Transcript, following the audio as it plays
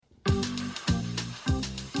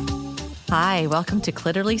Hi, welcome to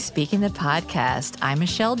Clitorally Speaking, the podcast. I'm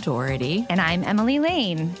Michelle Doherty. And I'm Emily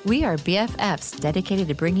Lane. We are BFFs dedicated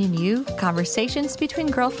to bringing you conversations between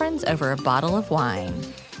girlfriends over a bottle of wine.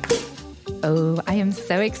 Oh, I am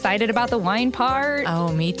so excited about the wine part.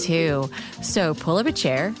 Oh, me too. So pull up a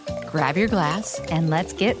chair, grab your glass, and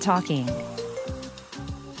let's get talking.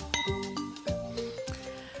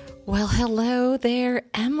 Well, hello there,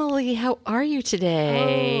 Emily. How are you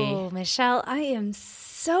today? Oh, Michelle, I am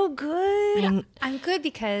so good. I'm good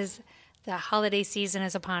because the holiday season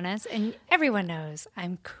is upon us, and everyone knows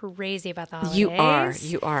I'm crazy about the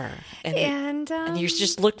holidays. You are. And you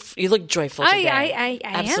look joyful today. I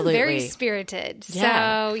Absolutely. am very spirited.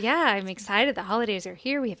 Yeah. So, yeah, I'm excited. The holidays are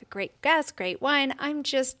here. We have a great guest, great wine. I'm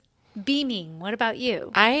just beaming. What about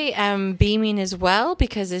you? I am beaming as well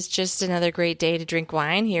because it's just another great day to drink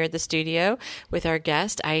wine here at the studio with our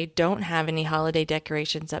guest. I don't have any holiday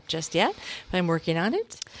decorations up just yet, but I'm working on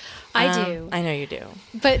it. I do. I know you do.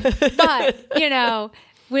 But you know,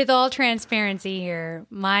 with all transparency here,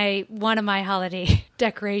 one of my holiday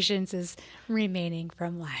decorations is remaining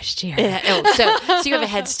from last year. So you have a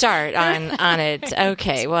head start on it.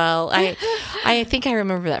 Okay. Well, I think I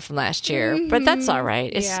remember that from last year, but that's all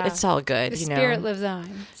right. It's all good. The spirit lives on.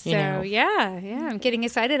 So yeah, I'm getting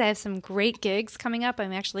excited. I have some great gigs coming up.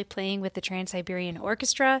 I'm actually playing with the Trans-Siberian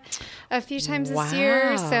Orchestra a few times this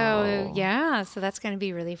year. So so that's going to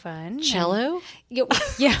be really fun. Cello? Yeah.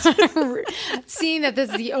 Seeing that this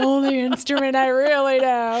is the only instrument I really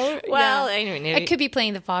know. Well, I could be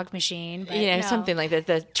playing the fog machine, but something like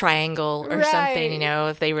the triangle or something,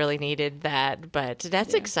 if they really needed that. But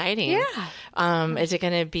that's exciting. Yeah. Is it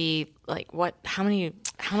going to be like what? How many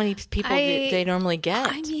people do they normally get?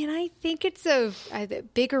 I mean, I think it's a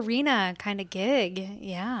big arena kind of gig.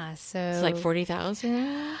 Yeah. So it's like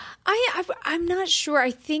 40,000. I'm not sure.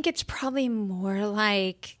 I think it's probably more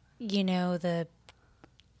like the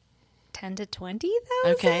 10 to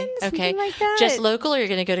 20,000. Okay. Something like that. Just local, or you're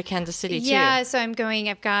going to go to Kansas City too? Yeah. So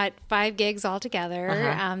I've got 5 gigs altogether.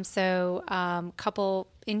 Couple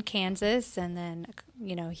in Kansas, and then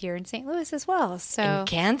here in St. Louis as well. So in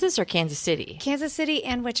Kansas or Kansas City? Kansas City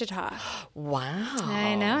and Wichita. Wow.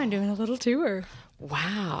 I know. I'm doing a little tour.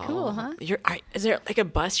 Wow. Cool, huh? Is there like a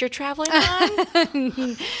bus you're traveling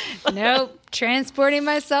on? Nope. Transporting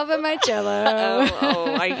myself in my cello.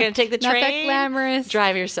 Oh, are you going to take the train? Not that glamorous.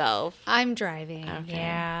 Drive yourself. I'm driving. Okay.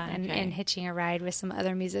 Yeah. And hitching a ride with some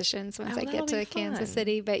other musicians once I get to Kansas fun.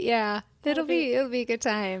 City. But yeah, it'll be a good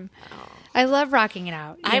time. Oh. I love rocking it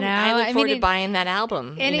out. I look forward to buying that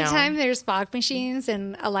album. Anytime there's fog machines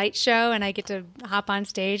and a light show and I get to hop on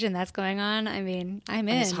stage and that's going on, I'm in.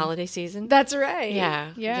 It's holiday season? That's right.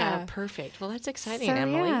 Yeah. Perfect. Well, that's exciting,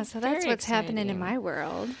 Emily. Yeah, so that's what's happening in my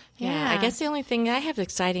world. Yeah. I guess the only thing I have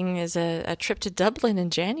exciting is a trip to Dublin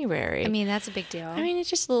in January. I mean, that's a big deal. I mean, it's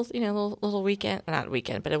just a little weekend, not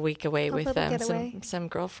weekend, but a week away with some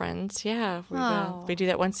girlfriends. Yeah. We do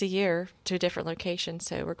that once a year to a different location.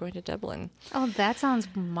 So we're going to Dublin. Oh, that sounds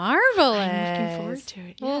marvelous. I'm looking forward to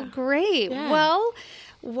it. Yeah. Well, great. Yeah. Well,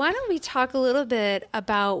 why don't we talk a little bit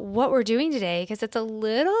about what we're doing today? Because it's a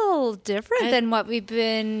little different than what we've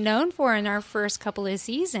been known for in our first couple of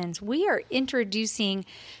seasons. We are introducing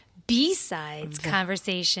B-sides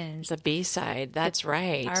conversations. The B-side, that's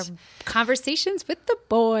right. Our conversations with the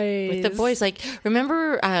boys. Like,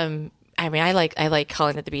 remember... I like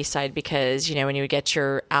calling it the B-side because, when you would get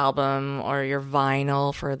your album or your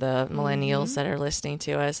vinyl for the millennials that are listening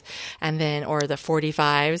to us, and then, or the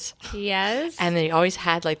 45s. Yes. And they always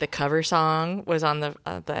had like the cover song was on the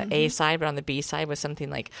A side, but on the B side was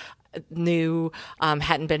something like new,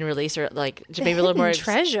 hadn't been released, or like maybe a little more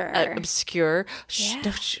obscure.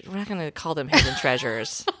 Yeah. We're not going to call them hidden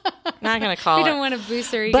treasures. Not going to call We don't want to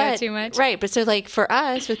boost their ego too much. Right. But so like for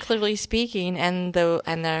us with Clitorally Speaking and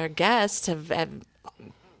our guests have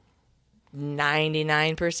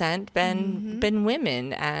 99% been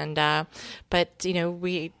women. And, but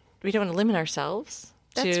we don't want to limit ourselves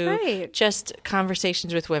to just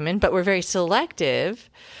conversations with women, but we're very selective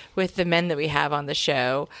with the men that we have on the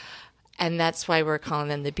show. And that's why we're calling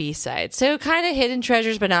them the B-side. So kind of hidden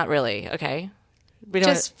treasures, but not really. Okay.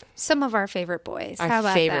 Just some of our favorite boys. How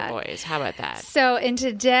about that? So, and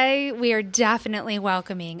today we are definitely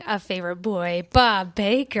welcoming a favorite boy, Bob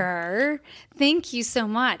Baker. Thank you so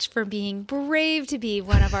much for being brave to be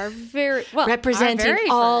one of our representing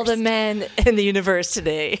all the men in the universe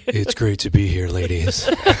today. It's great to be here, ladies.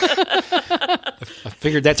 I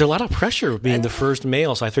figured that there's a lot of pressure being the first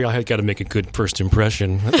male, so I figured I got to make a good first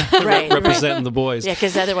impression, representing the boys. Yeah,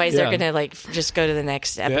 because otherwise they're going to just go to the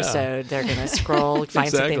next episode. They're going to scroll, find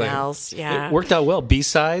something else. Yeah, it worked out well.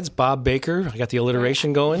 B-sides, Bob Baker. I got the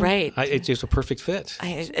alliteration going. Right, it's just a perfect fit.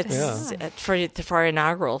 It's for our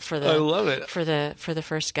inaugural for the. I love it for the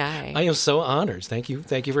first guy. I am so honored. Thank you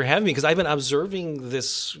for having me because I've been observing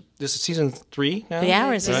this. This is season 3 now. Yeah,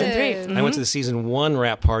 we're in season 3. Mm-hmm. I went to the season 1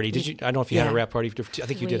 wrap party. Did you? I don't know if you had a wrap party. I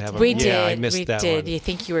think you did have a. We did. Yeah, I missed that one. You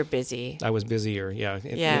think you were busy? I was busier.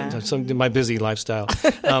 My busy lifestyle.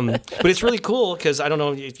 But it's really cool because I don't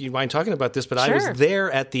know if you mind talking about this, but I was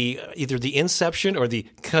there at either the inception or the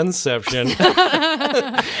conception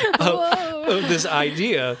of this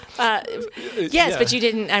idea. Yes, but you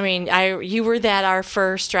didn't. I mean, you were at our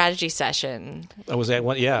first strategy session. I was at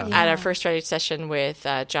one. Yeah, at our first strategy session with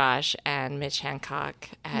Josh and Mitch Hancock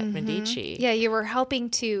at Medici. Yeah, you were helping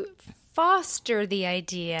to foster the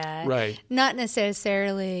idea, right? Not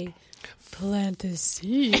necessarily plant the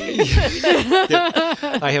seed.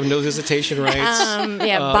 I have no visitation rights.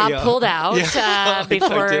 Bob pulled out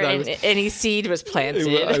before any seed was planted.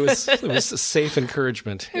 It was safe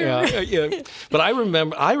encouragement. Yeah. But I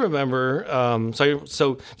remember.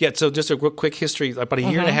 So just a real quick history. About a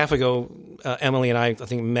year and a half ago, Emily and I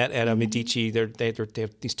think met at a Medici. They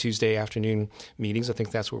have these Tuesday afternoon meetings. I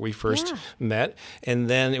think that's where we first met. And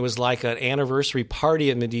then it was like an anniversary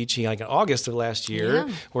party at Medici, like in August of last year,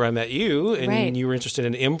 where I met you. And you were interested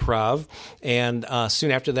in improv, and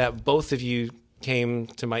soon after that, both of you came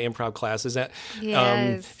to my improv classes.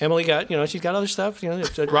 Emily got, she's got other stuff.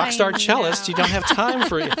 It's a rock star cellist. You don't have time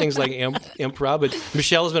for things like improv. But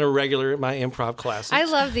Michelle has been a regular at my improv classes. I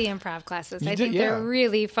love the improv classes. I think they're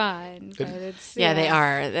really fun. But they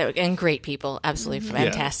are, and great people. Absolutely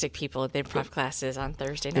fantastic people at the improv classes on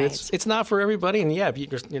Thursday nights. It's not for everybody, and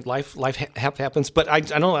life happens. But I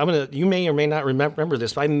know you may or may not remember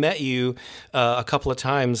this. But I met you a couple of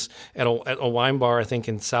times at a wine bar, I think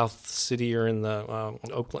in South City or in the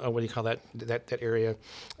Oakland, what do you call that area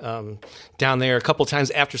down there? A couple of times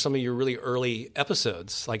after some of your really early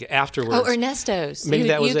episodes, like afterwards. Oh, Ernesto's. Maybe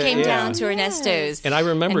that was you came down to Ernesto's, and I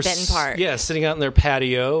remember in Benton Park. Sitting out in their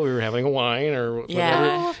patio. We were having a wine or whatever,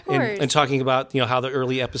 of course. and talking about how the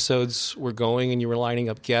early episodes were going, and you were lining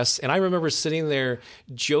up guests. And I remember sitting there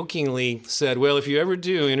jokingly said, "Well, if you ever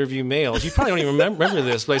do interview males, you probably don't even remember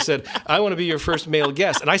this, but I said I want to be your first male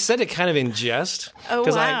guest," and I said it kind of in jest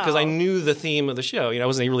because I knew the theme of the show. I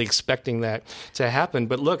wasn't really expecting that to happen.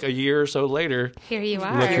 But look, a year or so later, here you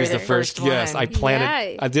are. Look, here's the first guest. I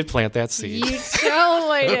did plant that seed. You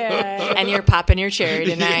totally did. And you're popping your cherry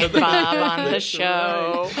tonight, Bob, on the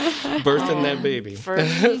show. Birthing that baby.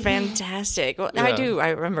 Fantastic. Well, I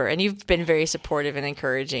remember. And you've been very supportive and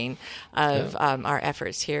encouraging of our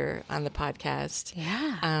efforts here on the podcast.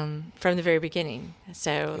 From the very beginning.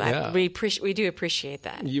 So we do appreciate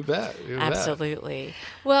that. You bet. Absolutely.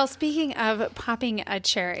 Well, speaking of popping a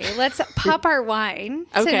cherry, let's pop our wine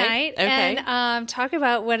tonight and talk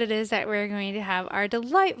about what it is that we're going to have our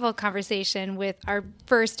delightful conversation with our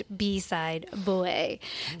first B-side boy.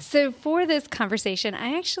 So for this conversation,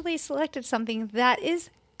 I actually selected something that is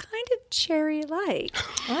kind of cherry-like.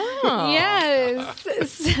 Oh. Yes.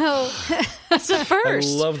 So that's a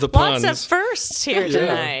first. I love the puns. Lots of firsts here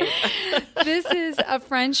tonight. This is a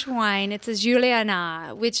French wine. It's a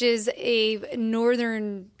Juliana, which is a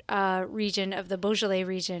northern region of the Beaujolais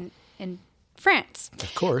region in France.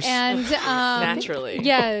 Of course. And naturally.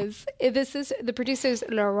 Yes. This is the producer's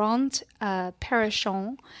Laurent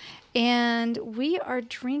Perrichon. And we are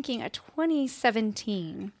drinking a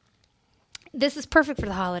 2017. This is perfect for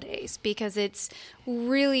the holidays because it's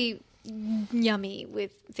really yummy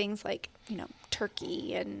with things like,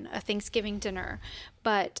 turkey and a Thanksgiving dinner.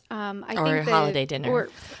 But I think a holiday dinner.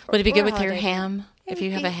 Would it be good with your ham? If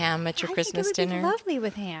you have a ham at your Christmas dinner? It would be lovely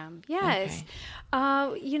with ham, yes.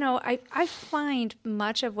 Okay. I find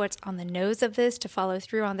much of what's on the nose of this to follow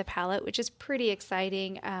through on the palate, which is pretty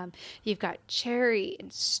exciting. You've got cherry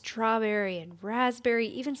and strawberry and raspberry,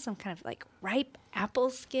 even some kind of like ripe apple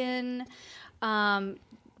skin.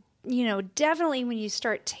 Definitely when you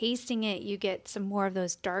start tasting it, you get some more of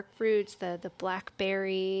those dark fruits, the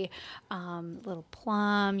blackberry, little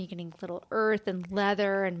plum. You're getting little earth and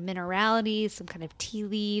leather and minerality, some kind of tea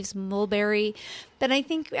leaves, mulberry. But I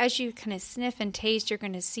think as you kind of sniff and taste, you're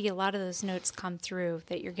going to see a lot of those notes come through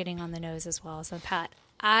that you're getting on the nose as well as on the palate.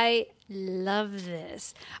 I love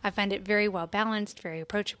this. I find it very well balanced, very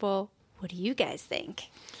approachable. What do you guys think?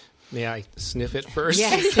 May I sniff it first?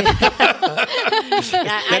 Yes.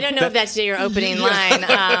 I don't know if that's your opening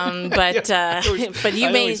line, but you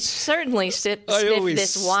may certainly sniff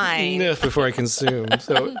this wine. Sniff before I consume.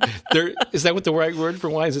 So, is that what the right word for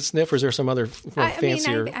wine? Is it sniff, or is there some other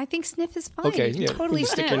fancier? I think sniff is fine. Okay, you totally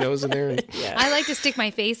stick your nose in there. And, I like to stick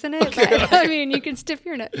my face in it. Okay. But, I mean, you can stiff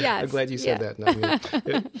your nose. Yes. I'm glad you said that. No,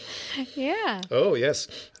 yeah. Oh yes.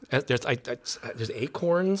 There's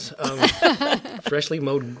acorns, freshly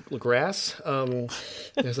mowed grass. I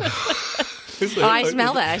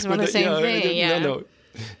smell that. I smell the same thing. Yeah. No.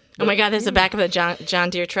 Oh my God! There's the back of a John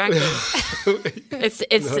Deere tractor.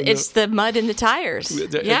 It's the mud in the tires.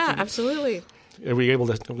 Yeah, absolutely. Are we able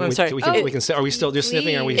to? I'm sorry. We can. Are we still just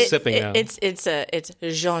sniffing? Or are we sipping now? It's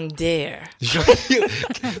John Deere.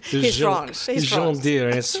 He's French. John Deere,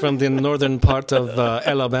 and it's from the northern part of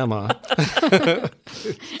Alabama.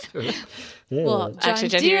 Well, John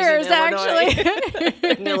Deere is actually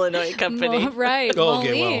an Illinois company, right?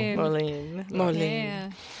 Okay, Moline. Yeah.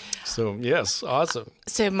 So yes, awesome.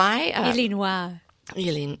 So my Illinois.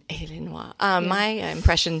 My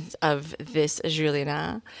impressions of this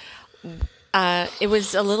Juliana. It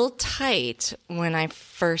was a little tight when I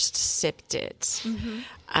first sipped it. Mm-hmm.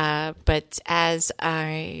 But as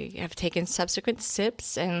I have taken subsequent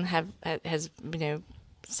sips and has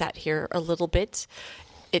sat here a little bit,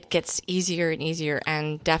 it gets easier and easier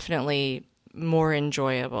and definitely more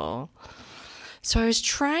enjoyable. So I was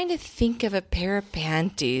trying to think of a pair of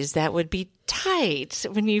panties that would be tight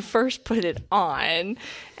when you first put it on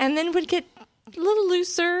and then would get a little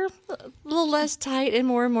looser, a little less tight, and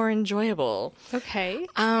more enjoyable. Okay.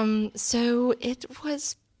 So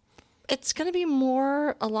it's going to be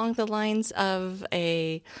more along the lines of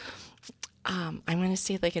I'm going to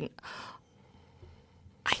say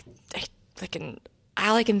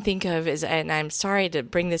all I can think of is, and I'm sorry to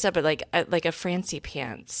bring this up, but like a Francie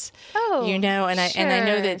pants. Oh, and sure. I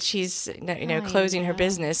know that she's closing her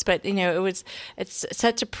business, but it's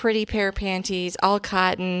such a pretty pair of panties, all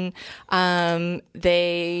cotton. They're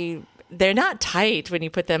not tight when you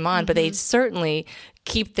put them on, but they certainly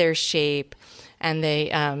keep their shape. And they,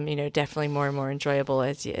 definitely more and more enjoyable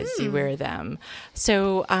as you wear them.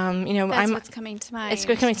 So, that's what's coming to mind. It's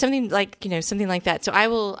coming something like that. So I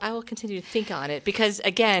will continue to think on it because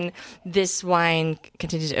again, this wine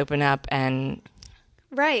continues to open up and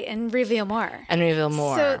reveal more.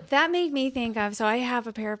 So that made me think of. So I have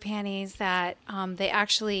a pair of panties that they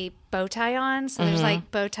actually bow tie on. So there's like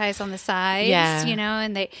bow ties on the sides,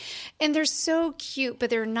 and they're so cute, but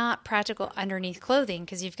they're not practical underneath clothing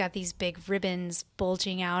because you've got these big ribbons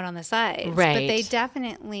bulging out on the sides. Right. But they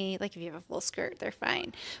definitely, like if you have a full skirt, they're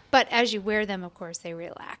fine. But as you wear them, of course, they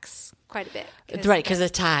relax quite a bit. Right, because the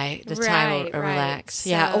tie will relax. So,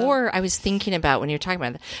 yeah, or I was thinking about when you're talking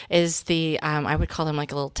about it, is the, I would call them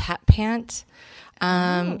like a little tap pant.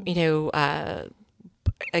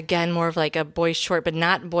 Again, more of like a boy short, but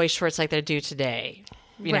not boy shorts like they do today.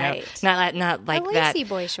 Not like a that. Lacy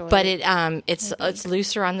boy short. But it's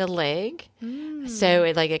looser on the leg, so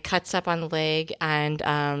it cuts up on the leg, and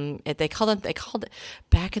they called it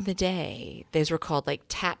back in the day. Those were called like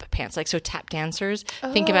tap pants, like so tap dancers.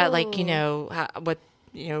 Oh. Think about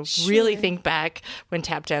really think back when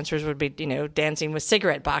tap dancers would be, dancing with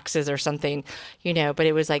cigarette boxes or something, but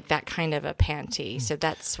it was like that kind of a panty. So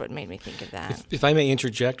that's what made me think of that. If I may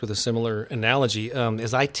interject with a similar analogy,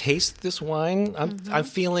 as I taste this wine, I'm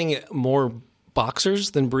feeling more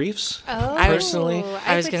boxers than briefs. Oh, personally,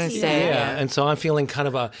 I was going to say, yeah, and so I'm feeling kind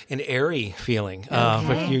of an airy feeling.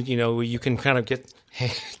 But you can kind of get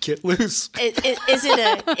loose. Is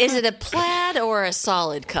it a plaid or a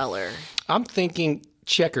solid color? I'm thinking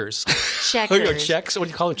checkers. Checkers. What do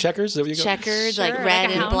you call them? Checkers? Checkered, like red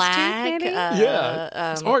and black.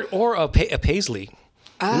 Or a paisley.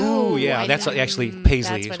 Oh, yeah, that's actually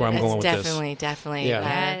paisley is where I'm going with this. Definitely.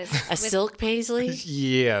 Yeah. A silk paisley?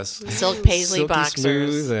 Yes. Silk paisley silky boxers.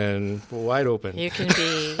 Smooth and wide open. You can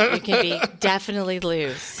be definitely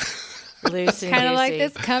loose. Loose and kind of like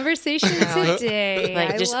juicy. this conversation today.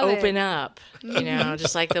 Like I just love open it. up,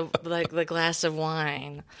 just like the glass of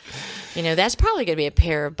wine. That's probably going to be a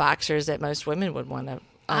pair of boxers that most women would want to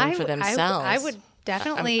own for themselves. I would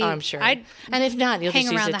definitely. I'm sure. I'd and if not, you'll hang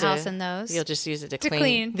just use around it the to, house in those. You'll just use it to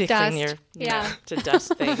clean to dust. clean your to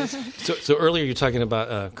dust things. So earlier you're talking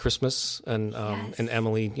about Christmas and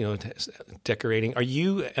Emily, decorating. Are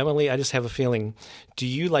you, Emily? I just have a feeling. Do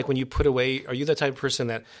you like when you put away? Are you the type of person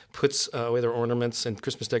that puts away their ornaments and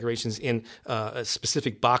Christmas decorations in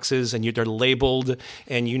specific boxes and they're labeled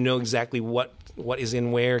and you know exactly what is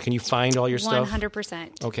in where? Can you find all your stuff?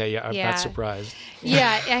 100%. Okay, yeah, I'm not surprised. Yeah,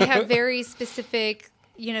 I have very specific,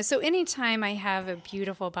 so anytime I have a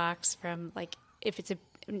beautiful box from, like, if it's a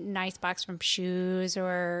nice box from Shoes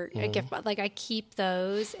or a gift box, like, I keep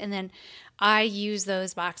those, and then I use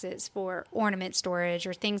those boxes for ornament storage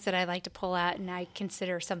or things that I like to pull out and I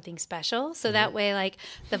consider something special. So that way, like,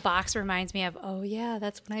 the box reminds me of, oh yeah,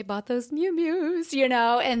 that's when I bought those Mew Mews,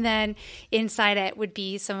 and then inside it would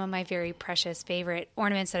be some of my very precious favorite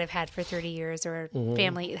ornaments that I've had for 30 years or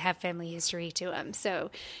have family history to them. So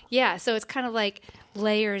yeah, so it's kind of like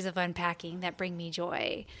layers of unpacking that bring me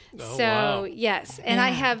joy. Oh, so wow. yes, and I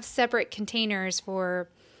have separate containers because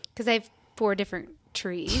I have 4 different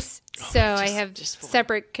trees. So I have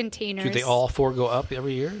separate containers. Do they all 4 go up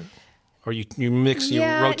every year? Or you mix,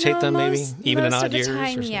 rotate them maybe? Even in odd years? Most of the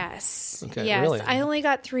time, or something? yes. Okay, yes. really? I only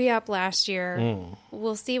got 3 up last year.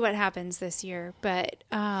 We'll see what happens this year. But,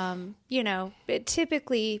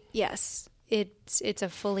 typically, yes, it's a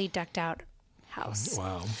fully decked out house.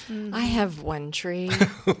 Wow. I have one tree,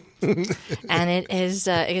 and it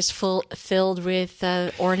is filled with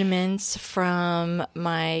ornaments from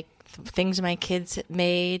things my kids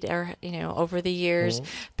made, or over the years,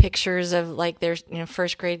 pictures of like their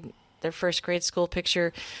first grade school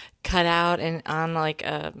picture cut out and on like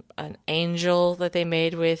an angel that they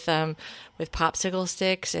made with popsicle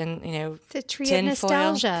sticks and it's a tree of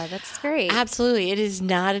nostalgia. That's great. Absolutely, it is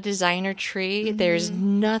not a designer tree. There's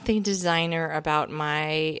nothing designer about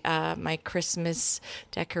my my Christmas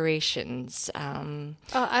decorations.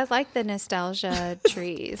 I like the nostalgia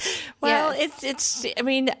trees. Well, yes. it's. I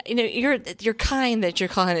mean, you're kind that you're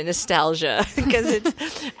calling it nostalgia because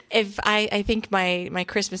I think my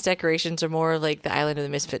Christmas decorations are more like the Island of the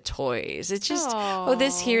Misfit Toys. It's just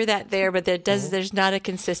this here, that there, but there's not a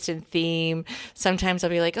consistent theme. Sometimes I'll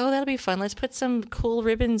be like, that'll be fun. Let's put some cool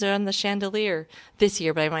ribbons on the chandelier this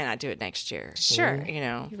year, but I might not do it next year. Sure.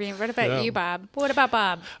 What about you, Bob? What about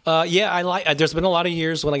Bob? I like. There's been a lot of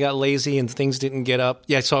years when I got lazy and things didn't get up.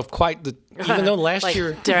 Yeah, so I've even though last like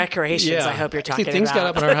year decorations. Yeah, I hope you're talking about. Things got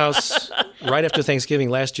up in our house right after Thanksgiving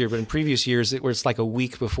last year, but in previous years it's like a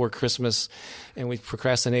week before Christmas, and we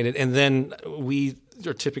procrastinated, and then we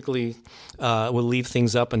are typically will leave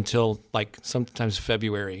things up until like sometimes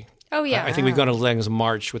February. Oh yeah, I think we've gone as long as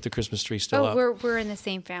March with the Christmas tree still up. We're in the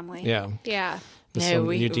same family. Yeah. No,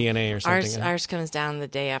 new DNA or something. Ours comes down the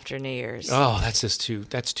day after New Year's. Oh, that's too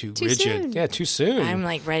rigid. Soon. Yeah, too soon. I'm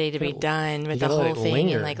like ready to be done with the whole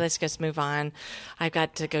thing and like let's just move on. I've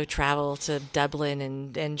got to go travel to Dublin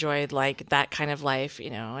and enjoy like that kind of life.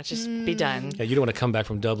 It's just be done. Yeah, you don't want to come back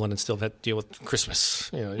from Dublin and still have to deal with Christmas.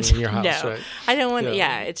 In your house. No, right? I don't want.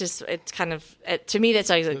 Yeah, it's kind of to me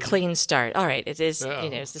that's always a clean start. All right, it is.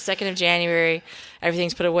 It's the 2nd of January.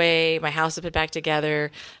 Everything's put away. My house is put back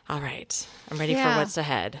together. All right, I'm ready for what's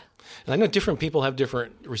ahead. And I know different people have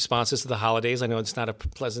different responses to the holidays. I know it's not a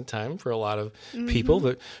pleasant time for a lot of people,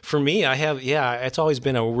 but for me, it's always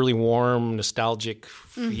been a really warm, nostalgic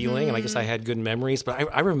feeling, and I guess I had good memories. But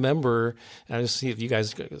I remember, and I just see if you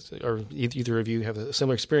guys or either of you have a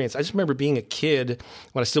similar experience. I just remember being a kid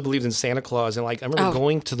when I still believed in Santa Claus, and like I remember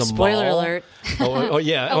going to the mall. Spoiler alert!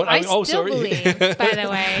 Yeah. I still believe, by the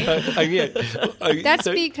way. That's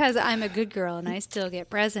because I'm a good girl and I still get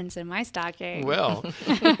presents in my stocking. Well,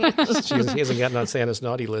 she hasn't gotten on Santa's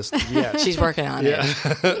naughty list yet. She's working on it.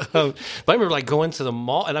 But I remember like going to the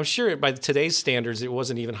mall, and I'm sure by today's standards it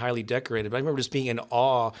wasn't even highly decorated. But I remember just being in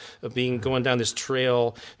awe of going down this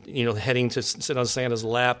trail, heading to sit on Santa's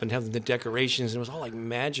lap and having the decorations. And it was all like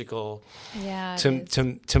magical. Yeah.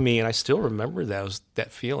 To me, and I still remember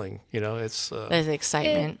that feeling. It's there's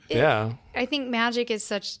excitement. I think magic is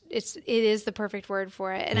it is the perfect word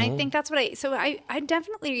for it. And I think that's what I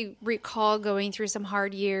definitely recall going through some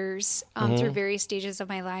hard years through various stages of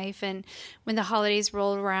my life. And when the holidays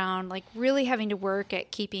rolled around, like really having to work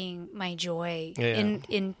at keeping my joy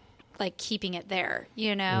in like keeping it there,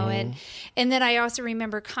 and then I also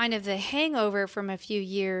remember kind of the hangover from a few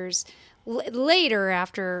years later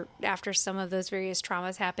after some of those various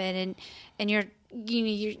traumas happen, and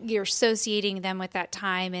you're associating them with that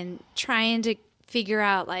time and trying to figure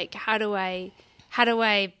out like how do I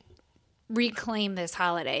reclaim this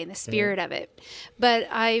holiday and the spirit of it. But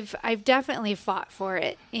I've definitely fought for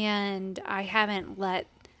it, and I haven't let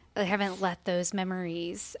those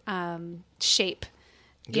memories shape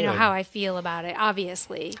how I feel about it,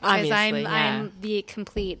 obviously, because I'm the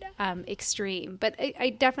complete extreme. But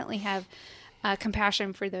I definitely have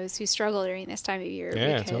compassion for those who struggle during this time of year,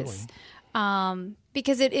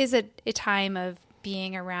 because it is a time of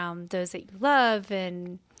being around those that you love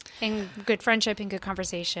and good friendship and good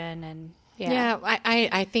conversation, and Yeah,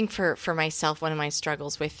 I think for myself, one of my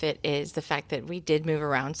struggles with it is the fact that we did move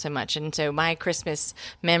around so much. And so my Christmas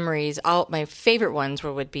memories, all my favorite ones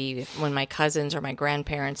would be when my cousins or my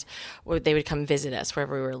grandparents, they would come visit us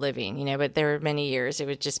wherever we were living, but there were many years it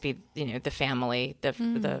would just be, the family,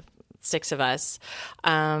 the six of us.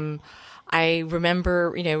 I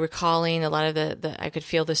remember, recalling a lot of the I could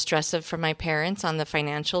feel the stress from my parents on the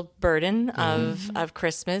financial burden of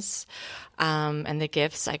Christmas, and the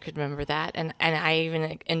gifts. I could remember that. And I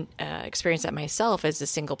even experienced that myself as a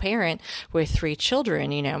single parent with 3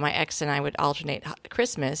 children. My ex and I would alternate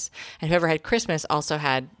Christmas, and whoever had Christmas also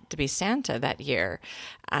had to be Santa that year.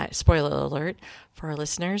 Spoiler alert for our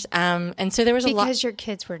listeners. And so there was a lot. Because your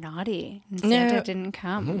kids were naughty and Santa didn't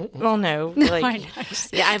come. Well, no.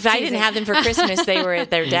 If I didn't have them for Christmas, they were at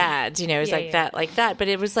their dad's, it was like that. But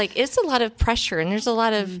it was it's a lot of pressure, and there's a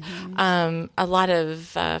lot of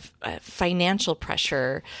financial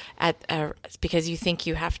pressure because you think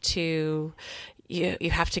you have to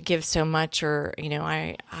give so much, or,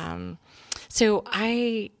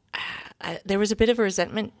 there was a bit of a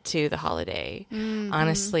resentment to the holiday,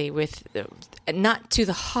 honestly, with not to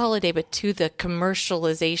the holiday, but to the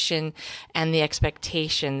commercialization and the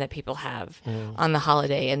expectation that people have on the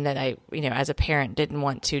holiday, and that I, as a parent, didn't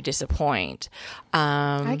want to disappoint.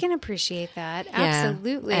 I can appreciate that.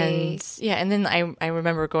 Absolutely. And then I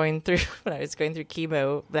remember when I was going through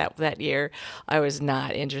chemo that year, I was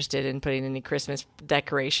not interested in putting any Christmas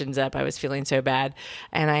decorations up. I was feeling so bad.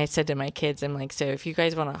 And I said to my kids, I'm like, so if you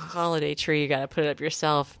guys want a holiday tree, you got to put it up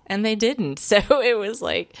yourself. And they didn't. So it was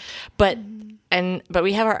but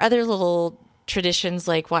we have our other little traditions,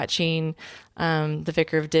 like watching The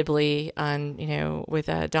Vicar of Dibley on, with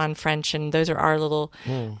Don French, and those are our little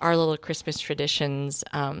Christmas traditions.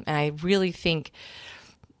 And I really think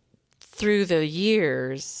through the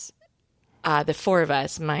years, the 4 of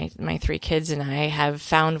us, my 3 kids and I, have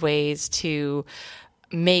found ways to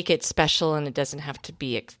make it special, and it doesn't have to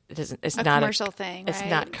be. It's not a commercial thing. It's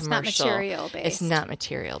not commercial. It's not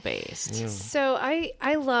material based. Yeah. So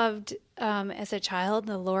I loved as a child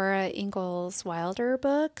the Laura Ingalls Wilder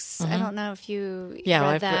books. I don't know if you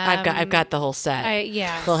read them. I've got the whole set.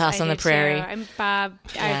 Little House on the Prairie. I'm Bob.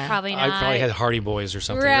 I probably not. I probably had Hardy Boys or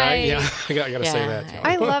something, right? Yeah, I got to say that.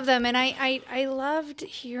 I love them, and I loved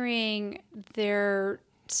hearing their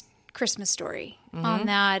Christmas story on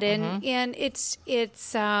that, and it's they're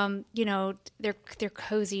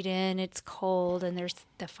cozied in. It's cold, and there's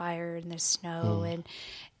the fire and there's snow,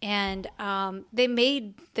 and they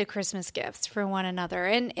made the Christmas gifts for one another,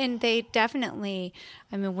 and they definitely.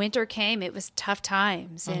 I mean, winter came; it was tough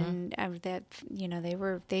times, and that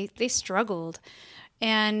they struggled,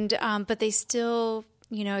 and but they still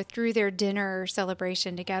through their dinner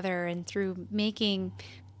celebration together and through making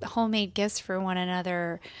homemade gifts for one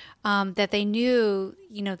another, that they knew,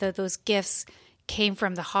 that those gifts came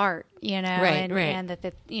from the heart, and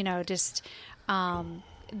that just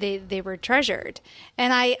they were treasured.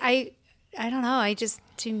 And I don't know,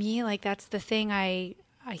 to me, that's the thing I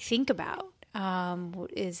think about,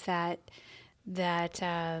 is that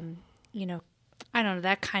I don't know,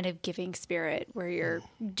 that kind of giving spirit where you're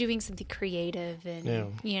doing something creative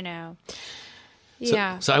and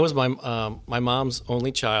So I was my mom's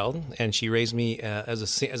only child, and she raised me as a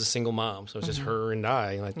single mom. So it was just her and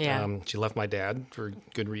I. She left my dad for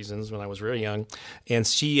good reasons when I was very young, and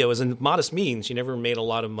she was in modest means. She never made a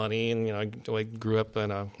lot of money, and I grew up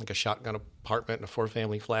in a shotgun apartment in a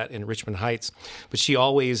 4-family flat in Richmond Heights. But she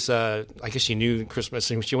always, I guess she knew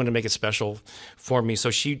Christmas, and she wanted to make it special for me.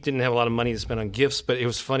 So she didn't have a lot of money to spend on gifts. But it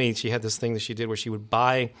was funny. She had this thing that she did where she would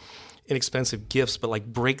buy inexpensive gifts,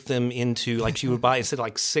 but break them into, she would buy, instead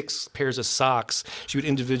of 6 pairs of socks, she would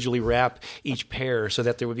individually wrap each pair so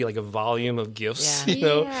that there would be a volume of gifts,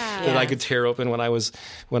 that I could tear open when I was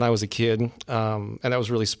a kid, and that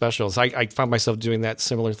was really special. So I found myself doing that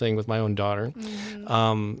similar thing with my own daughter,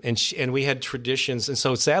 and we had traditions, and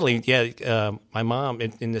so sadly, my mom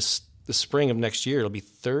in the spring of next year, it'll be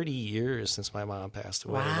 30 years since my mom passed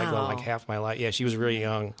away. Wow. Half my life. Yeah, she was really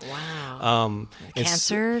young. Wow.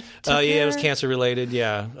 Cancer? It was cancer related.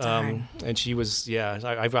 Yeah. And she was.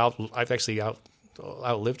 I've actually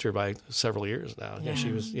outlived her by several years now. Yeah.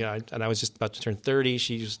 She was. And I was just about to turn 30.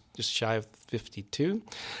 She was just shy of 52.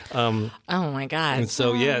 Oh my God. And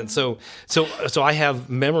so so I have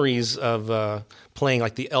memories of playing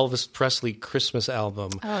the Elvis Presley Christmas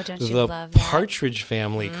album, oh, don't you the love that? Partridge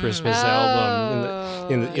Family Christmas album,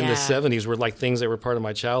 in the 70s were like things that were part of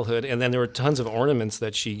my childhood. And then there were tons of ornaments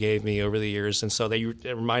that she gave me over the years. And so it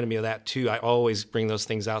reminded me of that too. I always bring those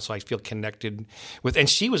things out so I feel connected with, and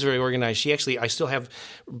she was very organized. I still have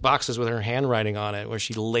boxes with her handwriting on it where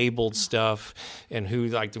she labeled stuff and who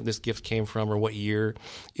like this gift came from or what year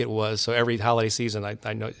it was. So every holiday season,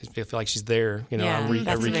 I know, I feel like she's there. You know,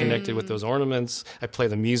 I reconnected with those ornaments. I play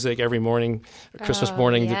the music every morning, Christmas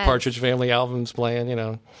morning, the Partridge Family album's playing, you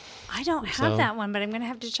know. I don't have that one, but I'm going to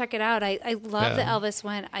have to check it out. I love the Elvis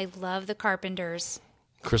one. I love the Carpenters.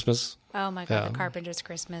 Christmas. Oh my God, the Carpenters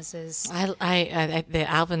Christmas is. The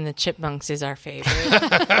Alvin the Chipmunks is our favorite.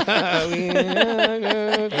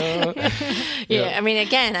 I mean,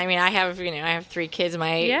 again, I have 3 kids.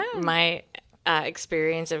 My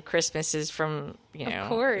experience of Christmas is from of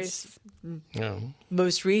course.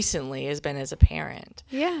 Most recently has been as a parent.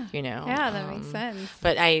 Yeah. That makes sense.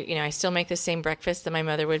 But I still make the same breakfast that my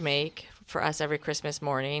mother would make for us every Christmas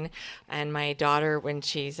morning, and my daughter when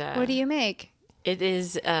she's. What do you make? It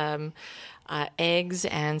is eggs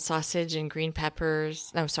and sausage and green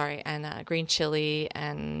peppers. No, sorry, and green chili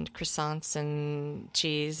and croissants and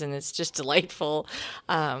cheese, and it's just delightful.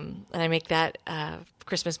 And I make that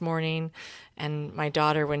Christmas morning. And my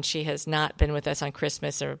daughter, when she has not been with us on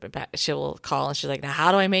Christmas, she'll call and she's like, "Now,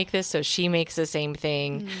 how do I make this?" So she makes the same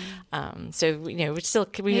thing. So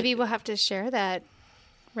maybe we'll have to share that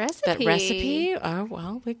recipe. That recipe? Oh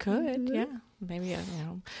well, we could. Yeah. Maybe,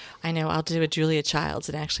 I know I'll do a Julia Childs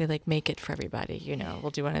and actually make it for everybody.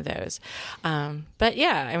 We'll do one of those. But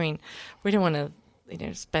yeah, we don't want to,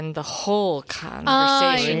 spend the whole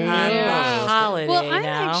conversation on the holiday. Well, I'm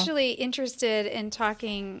actually interested in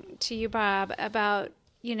talking to you, Bob, about,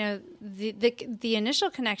 the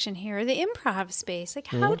initial connection here, the improv space.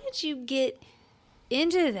 How did you get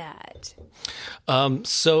into that?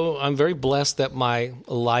 So I'm very blessed that my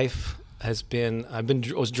life I was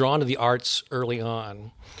drawn to the arts early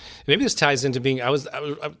on. Maybe this ties into being, I was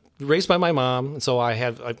raised by my mom, and so I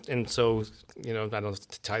don't know if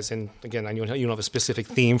it ties in, again, you don't have a specific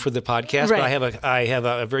theme for the podcast, right. But I have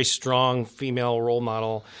a very strong female role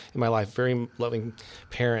model in my life, very loving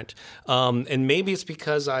parent. And maybe it's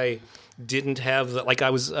because I didn't have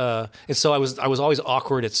and so I was always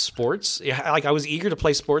awkward at sports. I was eager to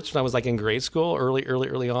play sports when I was in grade school,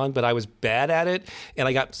 early on, but I was bad at it, and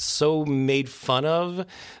I got so made fun of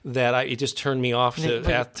that it just turned me off.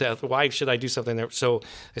 Why should I do something there? So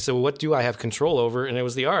I said, well, what do I have control over? And it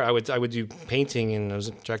was the art. I would do painting, and I was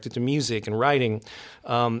attracted to music and writing,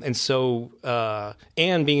 and so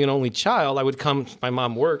and being an only child, my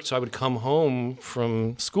mom worked, so I would come home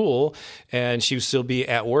from school, and she would still be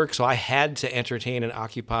at work, so I had to entertain and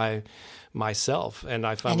occupy myself, and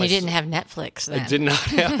I found. And you didn't have Netflix then. I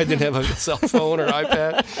didn't have a cell phone or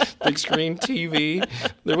iPad, big screen TV.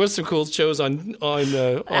 There was some cool shows on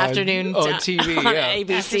afternoon on TV, on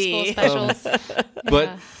ABC specials.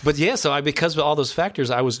 So because of all those factors,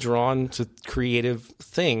 I was drawn to creative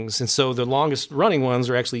things, and so the longest running ones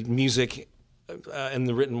are actually music. And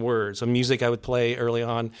the written word. So music I would play early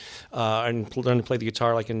on and learn to play the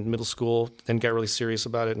guitar in middle school, then got really serious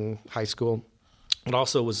about it in high school. But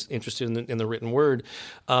also was interested in the written word.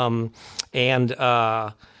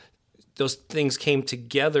 Those things came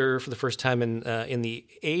together for the first time in the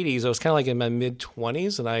 80s. I was kind of in my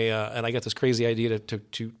mid-20s, and I got this crazy idea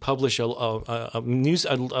to publish a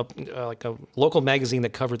local magazine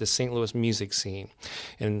that covered the St. Louis music scene.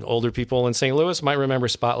 And older people in St. Louis might remember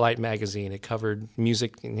Spotlight magazine. It covered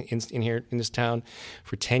music in here in this town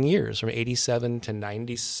for 10 years, from 87 to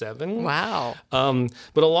 97. Wow.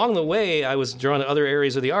 But along the way, I was drawn to other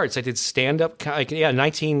areas of the arts. I did stand-up.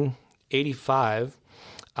 1985.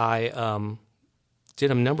 I did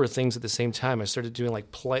a number of things at the same time. I started doing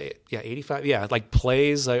 85,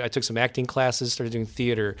 plays. I took some acting classes, started doing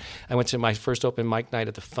theater. I went to my first open mic night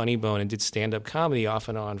at the Funny Bone and did stand-up comedy off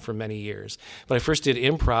and on for many years. But I first did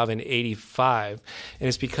improv in 85, and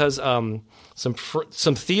it's because some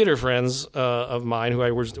theater friends of mine who I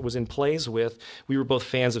was in plays with, we were both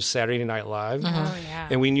fans of Saturday Night Live. Oh, yeah.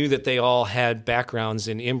 And we knew that they all had backgrounds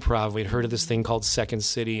in improv. We'd heard of this thing called Second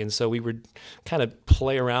City, and so we would kind of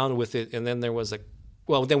play around with it. And then there was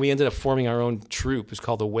then we ended up forming our own troupe. It was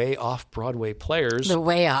called the Way Off Broadway Players. The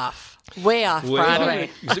Way Off Broadway.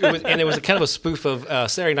 And it was kind of a spoof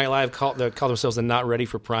of Saturday Night Live called themselves the Not Ready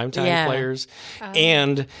for Primetime Players.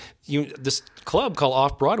 And this club called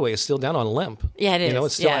Off Broadway is still down on Lemp. Yeah, it is.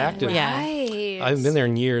 It's still active. Right. I haven't been there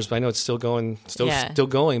in years, but I know it's still going. Still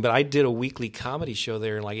going. But I did a weekly comedy show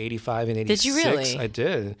there in like '85 and '86. Did you really? I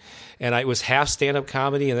did, and it was half stand-up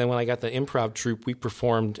comedy, and then when I got the improv troupe, we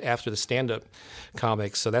performed after the stand-up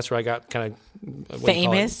comics. So that's where I got kind of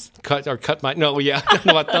famous. Cut my no, yeah, I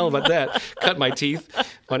don't know about that. Cut my teeth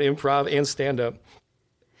on improv and stand-up,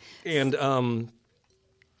 and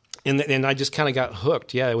I just kind of got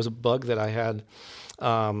hooked. Yeah, it was a bug that I had.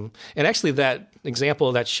 And actually that example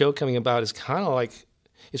of that show coming about is kind of like,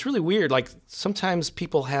 it's really weird. Like sometimes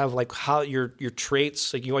people have like how your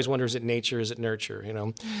traits, like you always wonder, is it nature, is it nurture, you know?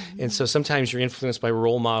 Mm-hmm. And so sometimes you're influenced by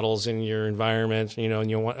role models in your environment, you know, and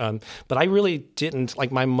you want, but I really didn't.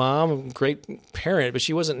 Like my mom, great parent, but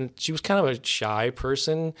she was kind of a shy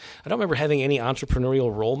person. I don't remember having any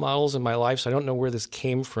entrepreneurial role models in my life, so I don't know where this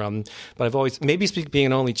came from, but I've always, maybe being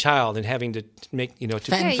an only child and having to make, to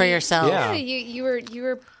fend for yourself. Yeah, you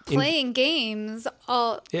were playing games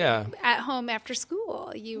all at home after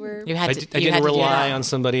school. I didn't rely on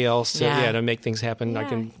somebody else to make things happen. I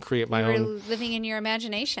can create my own. You were living in your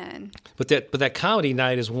imagination. But that comedy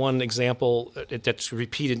night is one example that's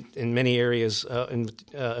repeated in many areas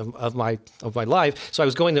of my life. So I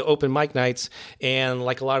was going to open mic nights, and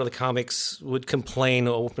like a lot of the comics would complain,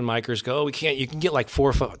 open micers go, you can get like 4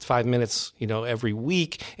 or 5 minutes, every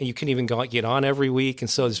week, and you can even get on every week. And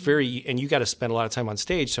so it's and you got to spend a lot of time on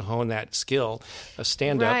stage to hone that skill of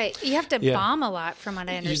stand-up. Right. You have to bomb a lot, from what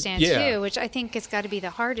I understand, too, which I think has got to be the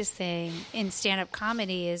hardest thing in stand-up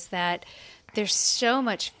comedy, is that there's so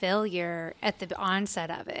much failure at the onset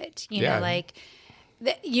of it. We're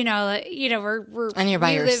and you're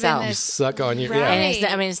by yourself. You suck on your right.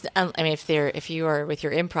 If you are with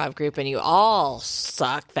your improv group and you all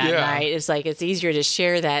suck that night, it's like it's easier to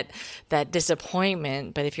share that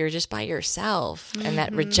disappointment. But if you're just by yourself, and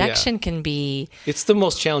that rejection can be, it's the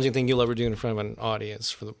most challenging thing you'll ever do in front of an audience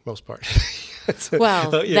for the most part.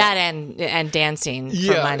 That and dancing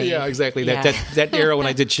for money. Yeah, exactly. Yeah. That era when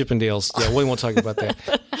I did Chippendales. Yeah, we won't talk about that.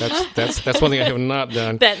 That's one thing I have not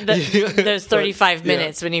done. Those 35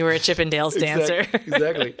 minutes when you were a Chippendales dancer.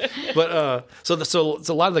 Exactly. But so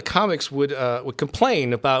a lot of the comics would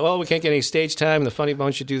complain about, we can't get any stage time, and the Funny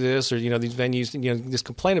Bone should do this, or these venues just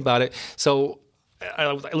complain about it. So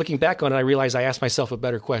looking back on it, I realized I asked myself a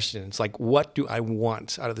better question. It's like, what do I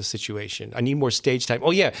want out of the situation? I need more stage time.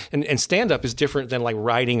 Oh yeah, and stand-up is different than like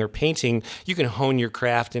writing or painting. You can hone your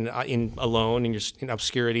craft in alone, in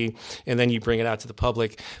obscurity, and then you bring it out to the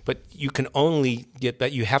public. But you can only get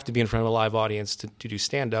that. You have to be in front of a live audience to do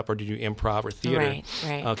stand-up or to do improv or theater, right?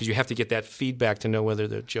 Because you have to get that feedback to know whether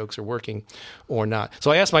the jokes are working or not.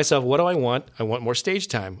 So I asked myself, what do I want? I want more stage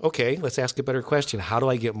time. Okay, let's ask a better question. How do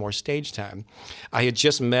I get more stage time? I had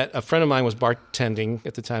just met, a friend of mine was bartending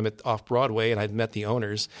at the time off Broadway, and I'd met the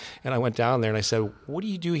owners. And I went down there and I said, what do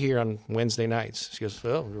you do here on Wednesday nights? She goes,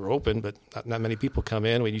 well, we're open, but not many people come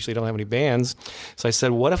in. We usually don't have any bands. So I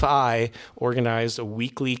said, what if I organized a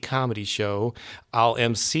weekly comedy show? I'll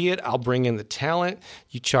MC it. I'll bring in the talent.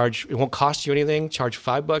 You charge, it won't cost you anything. Charge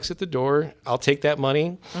 $5 at the door. I'll take that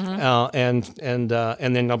money. And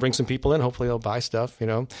then I'll bring some people in. Hopefully they'll buy stuff,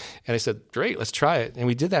 And I said, great, let's try it. And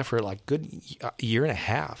we did that for like good year and a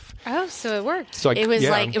half. Oh, so it worked. So it was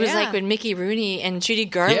like when Mickey Rooney and Judy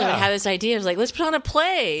Garland had this idea of like, let's put on a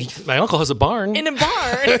play. My uncle has a barn. In a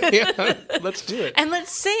barn. Let's do it. And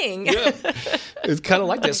let's sing. Yeah. It's kind of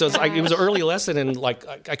like that. So it's like, it was an early lesson in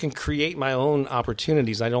like, I can create my own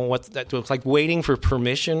opportunities. I don't want that to look like waiting for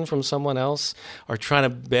permission from someone else or trying to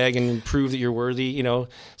beg and prove that you're worthy.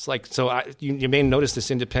 It's like, so you may notice this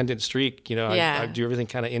independent streak. I do everything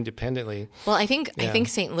kind of independently. Well, I think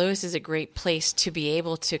St. Louis is a great place to be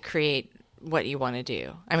able to create what you want to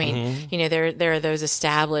do. I mean, there are those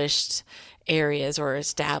established areas or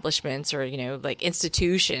establishments or like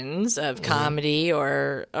institutions of comedy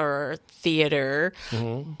or theater,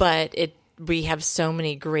 but we have so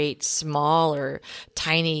many great small or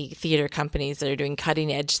tiny theater companies that are doing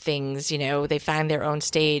cutting edge things. They find their own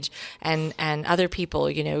stage, and other people,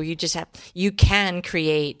 you can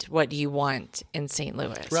create what you want in St.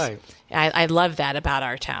 Louis. Right. I love that about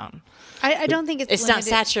our town. I don't think it's not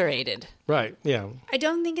saturated. Right. Yeah. I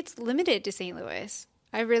don't think it's limited to St. Louis.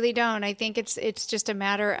 I really don't. I think it's just a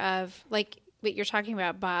matter of like what you're talking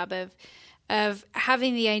about, Bob, of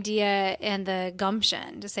having the idea and the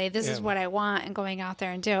gumption to say this is what I want and going out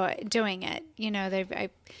there and doing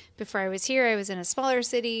it. Before I was here, I was in a smaller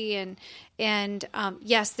city, and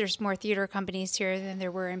yes, there's more theater companies here than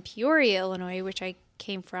there were in Peoria, Illinois, which I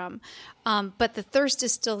came from. But the thirst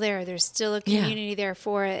is still there. There's still a community there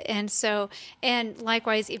for it. And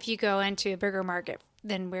likewise, if you go into a bigger market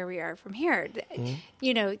than where we are from here,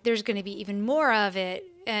 there's going to be even more of it.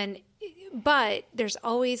 but there's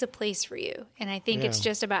always a place for you. And I think it's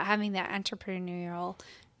just about having that entrepreneurial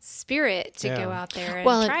spirit to go out there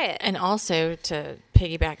and try it. And also, to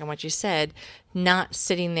piggyback on what you said, not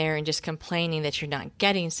sitting there and just complaining that you're not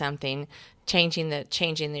getting something, changing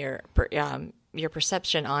your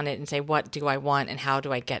perception on it and say, what do I want and how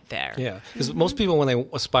do I get there? Yeah, because most people, when they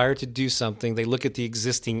aspire to do something, they look at the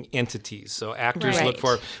existing entities. So actors look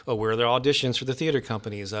for, where are their auditions for the theater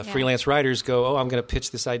companies? Freelance writers go, I'm going to pitch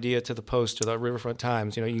this idea to the Post or the Riverfront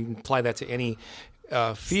Times. You can apply that to any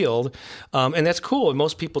field, and that's cool. And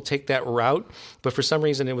most people take that route, but for some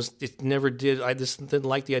reason it never did. I just didn't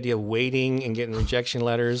like the idea of waiting and getting rejection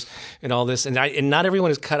letters and all this. And not everyone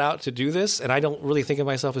is cut out to do this. And I don't really think of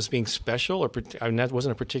myself as being special, or I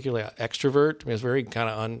wasn't a particularly extrovert. I was very kind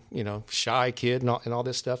of shy kid and all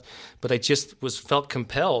this stuff. But I just felt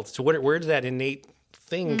compelled. So where did that innate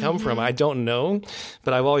thing come from? I don't know,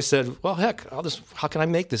 but I've always said, well, heck, how can I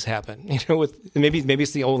make this happen? With maybe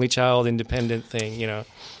it's the only child independent thing, Do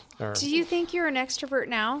you think you're an extrovert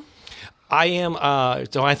now? I am.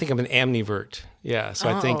 So I think I'm an amnivert. Yeah. So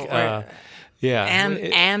I think.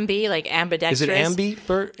 Ambi, like ambidextrous. Is it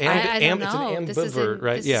ambivert? I don't know. It's an ambivert,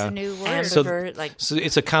 right? This is a new word. Ambivert, so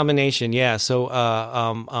it's a combination. Yeah. So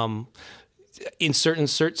in certain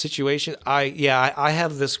situations, I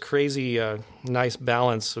have this crazy nice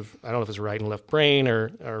balance of, I don't know if it's right and left brain or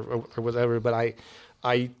whatever, but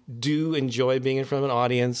I do enjoy being in front of an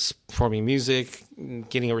audience, performing music,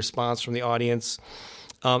 getting a response from the audience.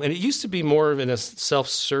 And it used to be more of in a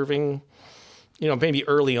self-serving, maybe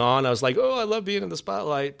early on I was like, I love being in the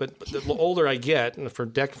spotlight. But the older I get, and for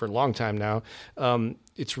a long time now,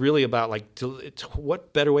 it's really about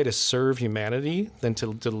what better way to serve humanity than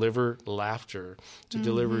to deliver laughter, to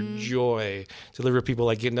deliver joy, to deliver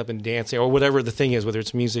people getting up and dancing or whatever the thing is, whether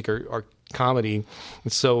it's music or comedy.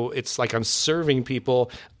 And so it's like I'm serving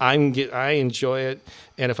people. I enjoy it.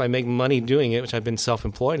 And if I make money doing it, which I've been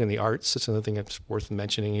self-employed in the arts, it's another thing that's worth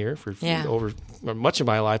mentioning here for over much of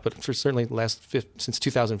my life, but for certainly the last since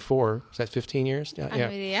 2004. Is that 15 years?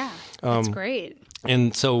 Yeah. That's great.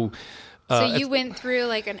 And so... So you went through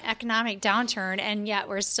an economic downturn, and yet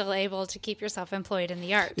we're still able to keep yourself employed in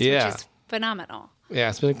the arts, which is phenomenal. Yeah,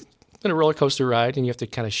 it's been a roller coaster ride, and you have to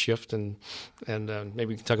kind of shift, and maybe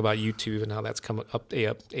we can talk about YouTube and how that's come up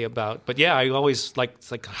about. But yeah, I always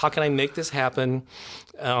how can I make this happen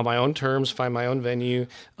on my own terms, find my own venue,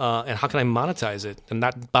 and how can I monetize it and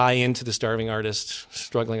not buy into the starving artist,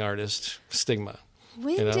 struggling artist stigma.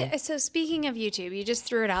 So speaking of YouTube, you just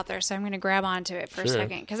threw it out there, so I'm going to grab onto it for a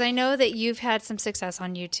second, because I know that you've had some success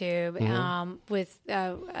on YouTube with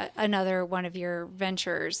another one of your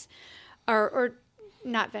ventures, or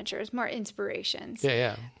not ventures, more inspirations.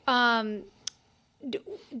 Yeah.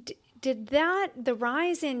 Did the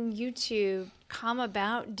rise in YouTube come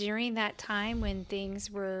about during that time when things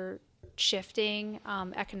were shifting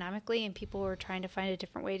economically and people were trying to find a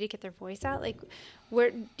different way to get their voice out?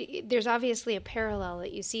 There's obviously a parallel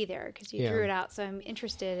that you see there because you drew it out. So I'm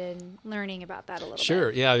interested in learning about that a little bit. Sure.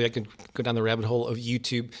 Yeah, I could go down the rabbit hole of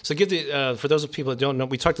YouTube. So for those of people that don't know,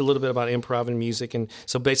 we talked a little bit about improv and music. And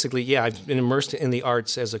so basically, I've been immersed in the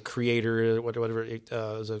arts as a creator, whatever,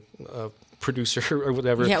 as a producer or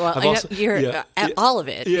whatever. Yeah, well, you're all of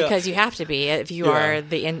it because you have to be. If you are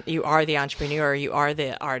the entrepreneur, you are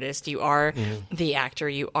the artist, you are the actor,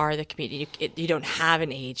 you are the comedian. You don't have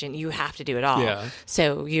an agent. You have to do it all. Yeah.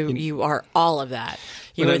 So you are all of that.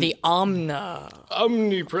 You are the omnipresent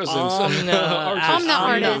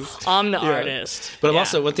artist. But I'm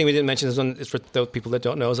also, one thing we didn't mention is for those people that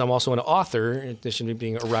don't know, is I'm also an author in addition to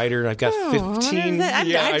being a writer. I've got 15.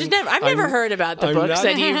 I've never heard about the books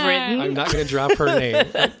that you've written. I'm not going to drop her name.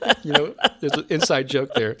 There's an inside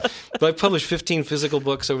joke there. But I've published 15 physical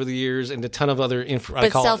books over the years and a ton of other.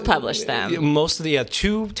 But self-published them. Most of the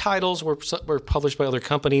 2 titles were published by other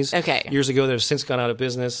companies. Okay. Years ago, they've since gone out of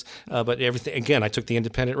business. But everything, again, I took the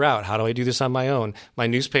independent route. How do I do this on my own? My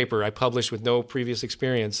newspaper I published with no previous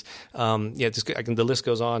experience. The list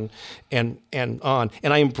goes on and on.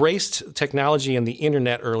 And I embraced technology and the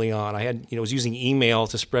internet early on. I was using email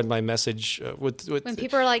to spread my message with when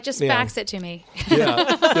people are like, just fax it to me.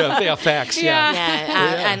 Fax.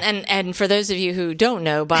 And for those of you who don't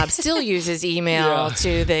know, Bob still uses email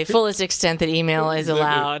to the fullest extent that email is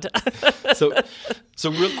allowed. So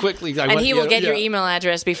real quickly, he will get your email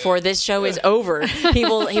address before this show is over. He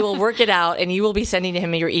will work it out, and you will be sending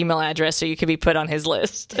him your email address so you can be put on his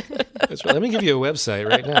list. That's right. Let me give you a website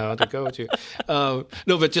right now to go to.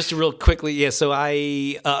 No, but just real quickly, So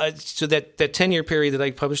so that 10-year period that I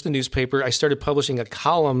published the newspaper, I started publishing a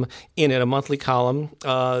column in it, a monthly column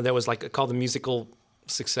that was called the Musical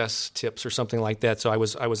success tips or something like that. So I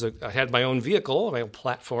had my own vehicle, my own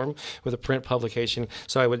platform with a print publication.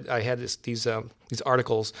 So I had these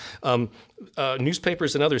articles.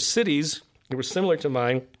 Newspapers in other cities that were similar to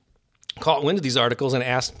mine caught wind of these articles and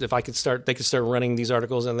asked if they could start running these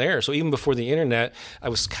articles in there. So even before the internet, I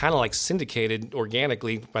was kind of like syndicated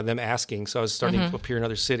organically by them asking. So I was starting to appear in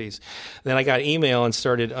other cities. Then I got email and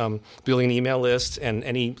started building an email list, and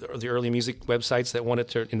any of the early music websites that wanted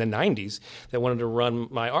to, in the 90s, that wanted to run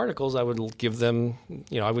my articles, I would give them,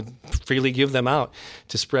 I would freely give them out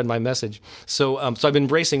to spread my message. So so I've been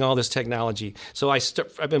embracing all this technology. So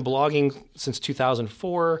I've been blogging since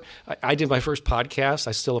 2004. I did my first podcast.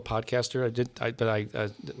 I'm still a podcaster. In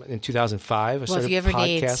 2005. Well, if you ever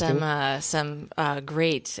need some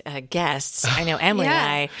great guests, I know Emily and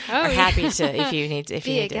I are happy to. If you need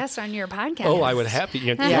a guest on your podcast. Oh, I would happy.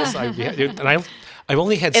 Yes, and I've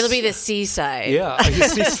only had. It'll be the seaside. Yeah,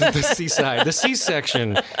 the seaside, the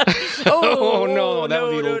C-section. Oh no, that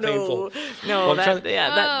would be a little painful. No,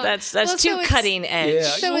 that's too cutting edge. Yeah.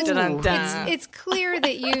 So it's clear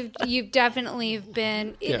that you've definitely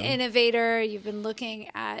been an innovator. You've been looking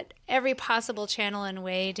at every possible channel and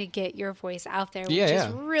way to get your voice out there, which is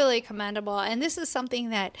really commendable. And this is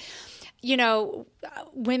something that,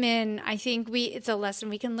 women, I think it's a lesson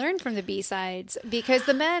we can learn from the B-sides, because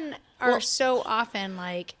the men are so often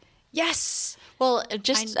like, yes. Well,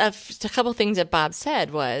 just a couple things that Bob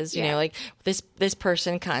said was, like this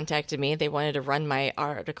person contacted me. They wanted to run my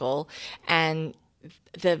article. And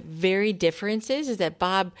the very difference is that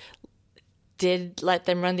Bob did let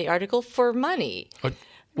them run the article for money.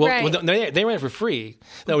 Well, they ran it for free.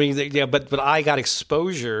 No, but I got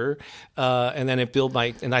exposure, and then it built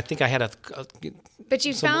and I think I had But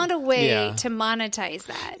you found a way to monetize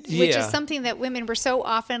that, which is something that women were so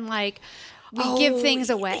often like, we give things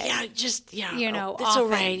away. Yeah, it's all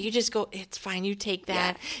right. You just go, it's fine. You take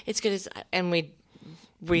that. Yeah. It's good and we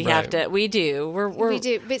have to. We do. We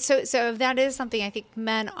do. But so that is something I think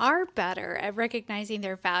men are better at recognizing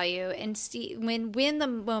their value and see when the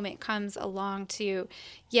moment comes along to,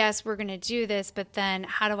 yes, we're going to do this, but then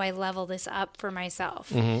how do I level this up for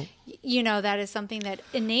myself? Mm-hmm. That is something that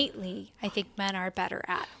innately I think men are better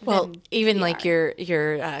at. Well, even like your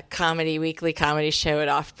weekly comedy show at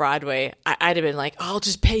Off Broadway, I'd have been like, I'll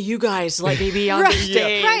just pay you guys to let me be on the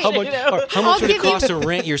stage. Right. How much would it cost to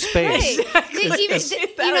rent your space? Right.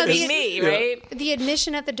 Me, right? The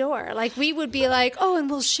admission at the door, like we would be like, oh, and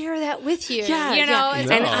we'll share that with you.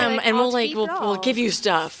 And we'll give you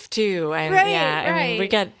stuff too, and I mean, we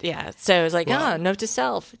got So it's like, note to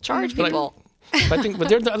self, charge people. I think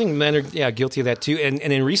men are guilty of that too. And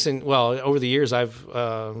in over the years,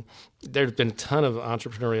 there's been a ton of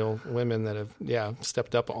entrepreneurial women that have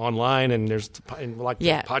stepped up online, and there's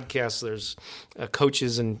podcasts. There's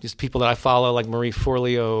coaches and just people that I follow, like Marie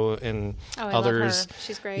Forleo and others. I love her.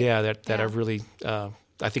 She's great. Yeah, that have really.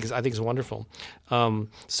 I think it's wonderful. But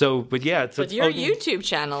your YouTube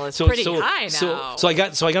channel is pretty high now. So I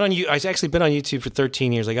got on. I've actually been on YouTube for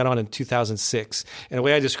 13 years. I got on in 2006, and the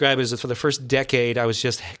way I describe it is that for the first decade, I was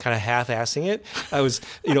just kind of half-assing it. I was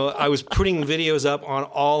putting videos up on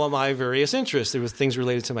all of my various interests. There was things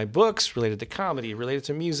related to my books, related to comedy, related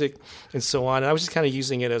to music, and so on. And I was just kind of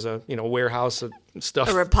using it as a warehouse of stuff.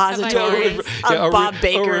 A repository of Bob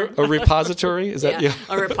Baker. A repository? Is that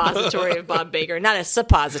a repository of Bob Baker, not a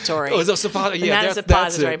suppository. Oh, it's a suppository. Not a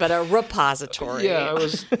suppository, but a repository. Yeah, I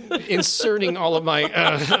was inserting all of my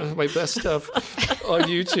my best stuff on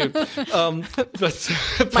YouTube.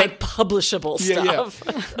 But my publishable stuff.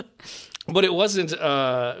 Yeah. But it wasn't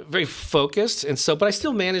very focused, but I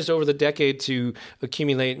still managed over the decade to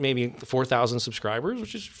accumulate maybe 4,000 subscribers,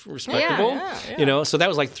 which is respectable. Yeah. So that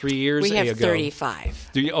was like 3 years ago. We have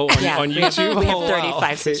 35. Do you? Oh, on YouTube? We have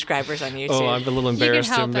 35 subscribers on YouTube. Oh, I'm a little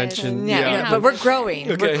embarrassed to mention. But we're growing.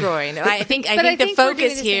 Okay. We're growing. I think the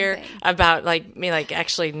focus here about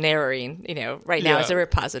actually narrowing, right now is a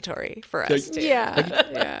repository for us.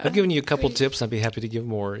 I've given you a couple tips. I'd be happy to give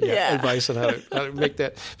more advice on how to make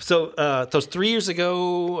that. So. Those 3 years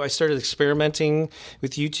ago, I started experimenting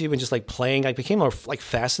with YouTube and just playing. I became more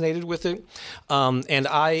fascinated with it, and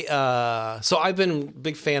so I've been a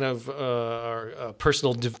big fan of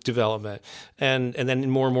personal development, and then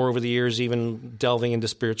more and more over the years, even delving into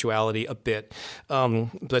spirituality a bit.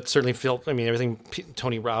 But certainly everything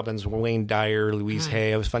Tony Robbins, Wayne Dyer, Louise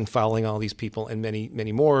Hay. I was following all these people and many,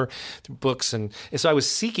 many more books, and so I was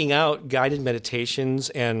seeking out guided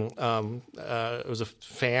meditations, and I was a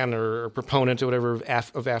fan or or a proponent or whatever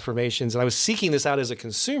of affirmations, and I was seeking this out as a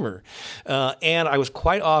consumer, and I was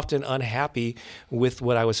quite often unhappy with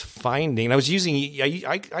what I was finding. And I was using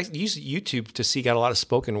I use YouTube to seek out a lot of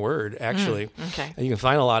spoken word, actually. Okay. And you can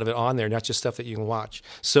find a lot of it on there, not just stuff that you can watch.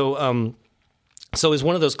 So it's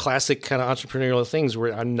one of those classic kind of entrepreneurial things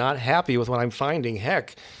where I'm not happy with what I'm finding.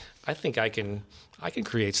 Heck, I think I can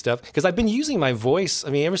create stuff because I've been using my voice.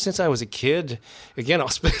 I mean, ever since I was a kid. Again, I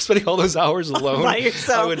was spending all those hours alone by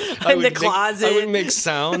yourself in the closet. I would make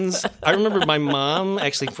sounds. I remember my mom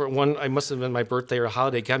actually I must have been my birthday or a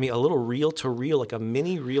holiday, got me a little reel-to-reel, like a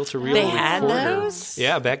mini reel-to-reel. They recorder. had those?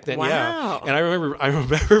 Yeah, back then. Wow. Yeah, and I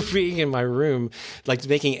remember being in my room, like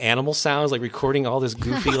making animal sounds, like recording all this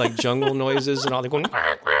goofy like jungle noises and all. They going,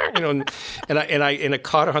 and I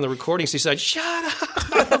caught her on the recording. So she said, "Shut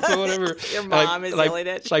up," or whatever. Your mom is yelling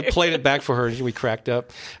at you. So I played it back for her, and we cracked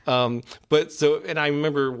up. And I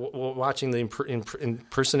remember watching the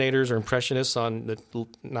impersonators or impressionists on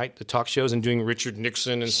the talk shows and doing Richard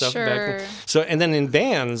Nixon and stuff. Sure. Back then. So, and then in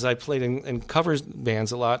bands, I played in covers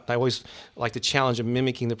bands a lot. I always like the challenge of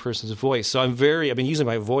mimicking the person's voice. So I've been using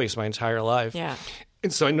my voice my entire life. Yeah.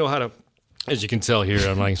 And so I know how to. As you can tell here,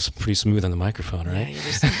 I'm like pretty smooth on the microphone, right?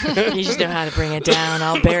 Yeah, you just know how to bring it down.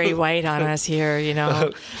 All Barry White on us here,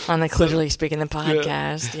 on the Clearly Speaking the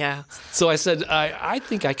podcast. Yeah. So I said, I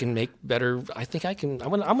think I can make better. I think I can. I'm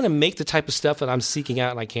going to make the type of stuff that I'm seeking out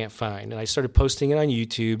and I can't find. And I started posting it on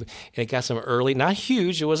YouTube, and it got some early, not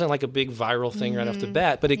huge. It wasn't like a big viral thing right off the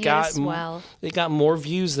bat, but it got more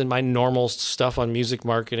views than my normal stuff on music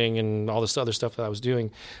marketing and all this other stuff that I was doing.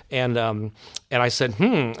 And I said,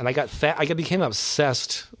 and I got fat. I became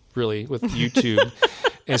obsessed really with YouTube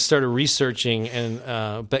and started researching and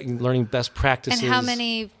learning best practices. And how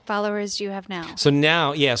many followers do you have now? So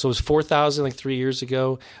now, so it was 4,000 like 3 years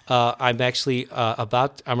ago. I'm actually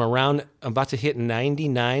about to hit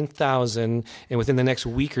 99,000, and within the next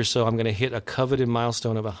week or so, I'm going to hit a coveted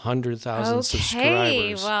milestone of 100,000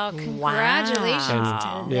 subscribers. Well, congratulations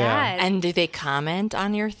to that. And do they comment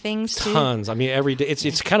on your things too? Tons. I mean, every day.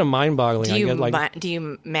 It's kind of mind-boggling. Do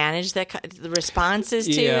you manage the responses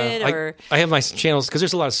to it, or I have my channels because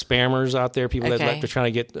there's a lot of spammers out there, people that they're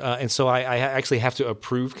trying to get, and so I actually have to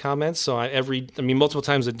approve comments. So multiple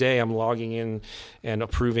times a day, I'm logging in and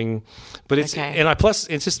approving. But it's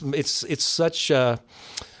it's such a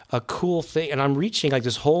cool thing, and I'm reaching like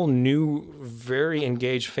this whole new, very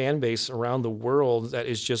engaged fan base around the world that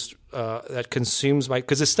is just that consumes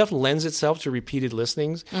because this stuff lends itself to repeated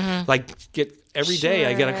listenings. Mm-hmm. Like every day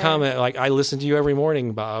I get a comment like, "I listen to you every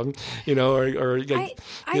morning, Bob," or like,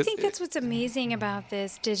 I think that's what's amazing about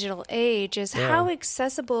this digital age is how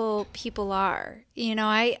accessible people are.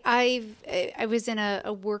 I was in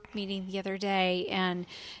a work meeting the other day, and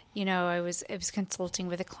I was consulting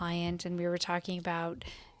with a client, and we were talking about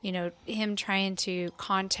him trying to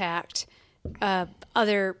contact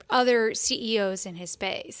other CEOs in his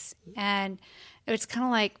space, and it's kind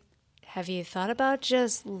of like, have you thought about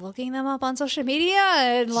just looking them up on social media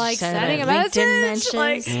and sending a message?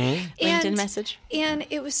 LinkedIn message. And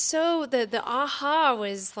it was so the aha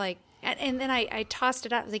was like, and then I tossed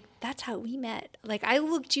it out like, that's how we met. Like, I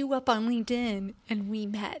looked you up on LinkedIn and we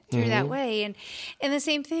met through that way. And the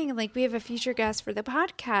same thing, like, we have a future guest for the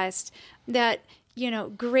podcast that,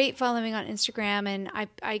 great following on Instagram, and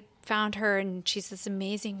I found her, and she's this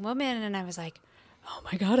amazing woman, and I was like, oh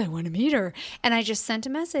my God, I want to meet her. And I just sent a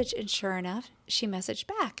message, and sure enough, she messaged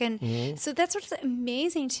back. And so that's what's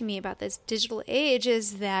amazing to me about this digital age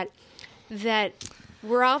is that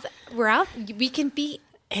we're out, we can be.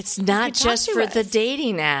 It's not just for the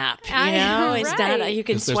dating app, It's not. You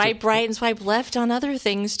can swipe right and swipe left on other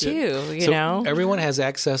things too. You know, everyone has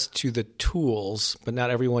access to the tools, but not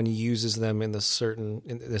everyone uses them in the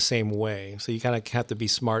same way. So you kind of have to be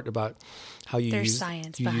smart about how you use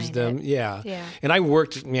them. It. Yeah. And I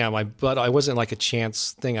worked, my butt. I wasn't like a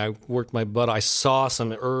chance thing. I worked my butt. I saw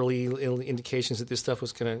some early indications that this stuff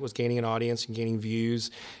was gaining an audience and gaining views,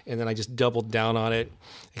 and then I just doubled down on it,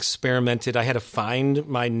 experimented. I had to find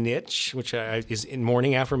my niche, which is in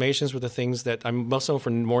morning affirmations. Were the things that I'm most known for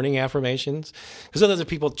morning affirmations, because other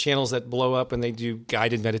people channels that blow up and they do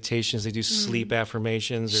guided meditations, they do sleep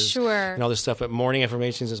affirmations, and all this stuff. But morning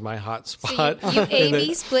affirmations is my hot spot. So you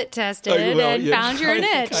A/B split tested. then found your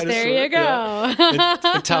niche. There you go. Yeah.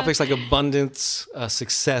 And topics like abundance,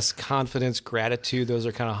 success, confidence, gratitude, those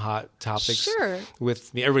are kind of hot topics. Sure.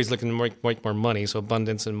 With me, everybody's looking to make more money, so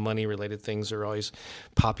abundance and money-related things are always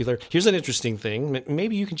popular. Here's an interesting thing.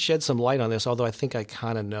 Maybe you can shed some light on this, although I think I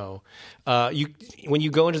kind of know. When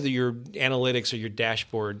you go into your analytics or your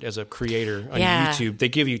dashboard as a creator on YouTube, they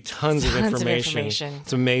give you tons of information.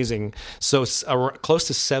 It's amazing. So close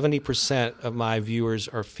to 70% of my viewers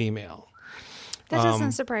are female. That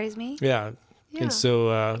doesn't surprise me. Yeah. And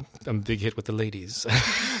so I'm a big hit with the ladies.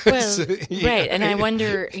 Well, so, right. And I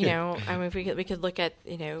wonder, I mean, if we could look at,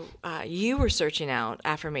 you were searching out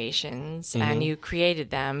affirmations and you created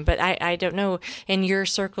them, but I don't know in your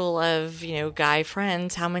circle of, guy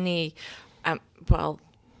friends, how many,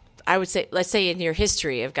 I would say, let's say in your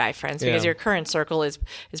history of guy friends, because your current circle is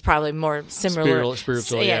probably more similar,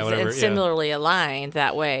 spiritual, whatever, and similarly aligned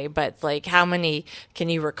that way. But like, how many can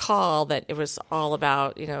you recall that it was all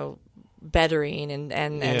about, bettering and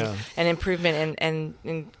improvement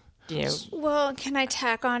and Well, can I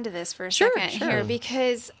tack on to this for a second here?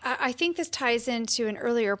 Because I think this ties into an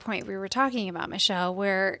earlier point we were talking about, Michelle,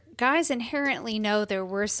 where guys inherently know they're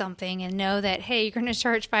worth something and know that, hey, you're going to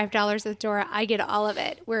charge $5 at the door, I get all of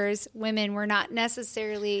it. Whereas women, we're not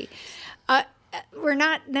necessarily, we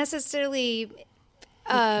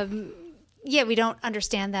don't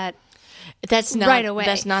understand that. That's not right away.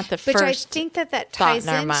 That's not the first. But I think that ties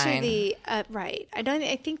into mind. the right.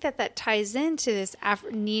 I think that ties into this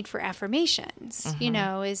need for affirmations.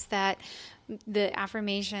 Is that the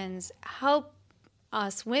affirmations help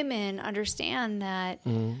us women understand that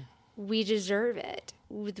we deserve it.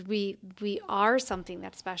 We are something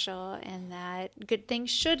that's special, and that good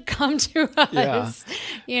things should come to us.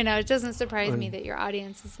 Yeah. It doesn't surprise me that your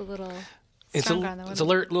audience is a little. It's a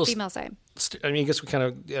little female side. I mean, I guess we kind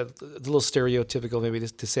of a little stereotypical maybe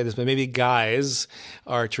to say this, but maybe guys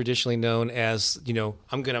are traditionally known as,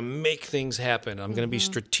 I'm going to make things happen. I'm going to be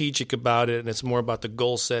strategic about it, and it's more about the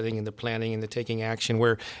goal setting and the planning and the taking action.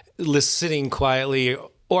 Where sitting quietly,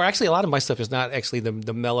 or actually a lot of my stuff is not actually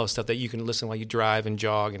the mellow stuff that you can listen while you drive and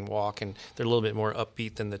jog and walk, and they're a little bit more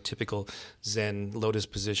upbeat than the typical Zen lotus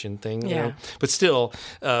position thing. But still,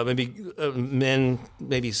 maybe men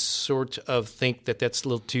maybe sort of think that that's a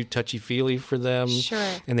little too touchy-feely for them. Sure.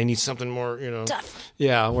 And they need something more, tough.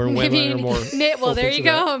 Yeah, where women are more. Well, there you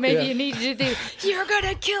go. Maybe you need to do. You're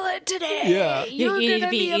gonna kill it today. Yeah. You're gonna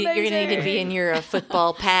be amazing. You're gonna need to be in your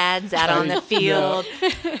football pads out on the field.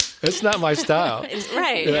 That's not my style.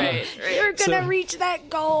 Right. Right. You're gonna reach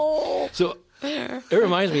that goal. So it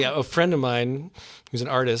reminds me, a friend of mine who's an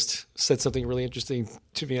artist said something really interesting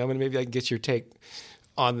to me. Maybe I can get your take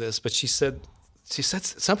on this, but she said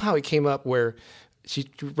somehow it came up where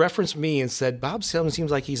she referenced me and said, Bob Selman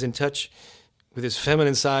seems like he's in touch with his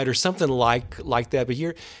feminine side or something like that. But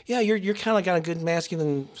you're kind of got a good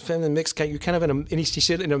masculine feminine mix. You're kind of she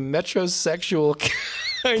said in a metrosexual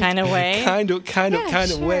kind of way. Kind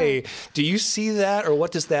of way. Do you see that, or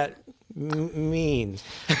what does that mean?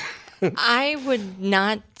 I would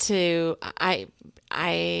not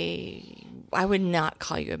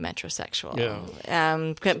call you a metrosexual. Yeah.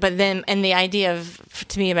 But then, and the idea of,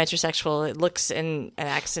 to me, a metrosexual, it looks and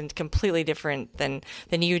acts completely different than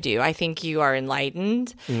you do. I think you are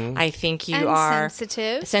enlightened. Mm-hmm. I think you are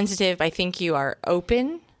sensitive. I think you are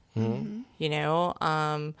open.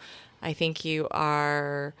 Mm-hmm. I think you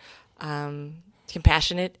are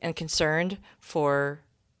compassionate and concerned for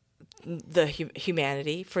the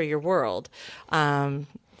humanity, for your world.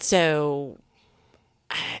 So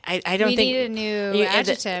I don't think we need a new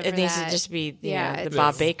adjective. It needs to just be the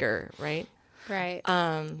Bob Baker, right? Right.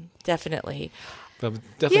 Definitely.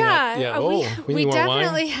 Definitely. We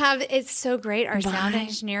definitely have. It's so great. Our sound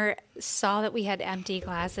engineer saw that we had empty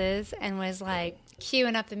glasses and was like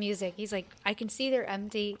queuing up the music. He's like, I can see they're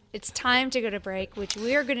empty. It's time to go to break, which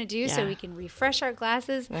we are going to do so we can refresh our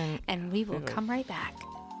glasses, and we will come right back.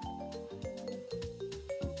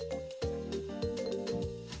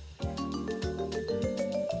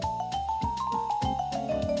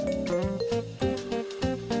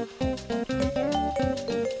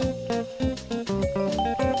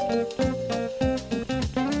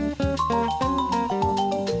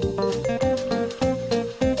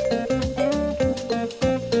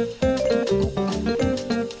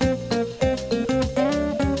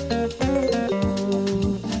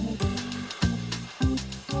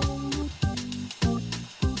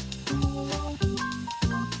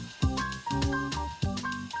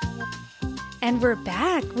 And we're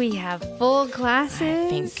back. We have full glasses.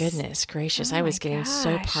 Thank goodness gracious. I was getting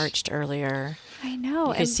so parched earlier. I know.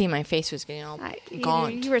 You could see my face was getting all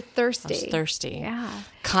gaunt. You were thirsty. I was thirsty. Yeah.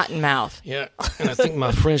 Cotton mouth. Yeah, and I think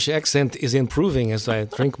my French accent is improving as I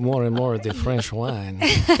drink more and more of the French wine.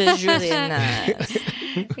 It's really nice.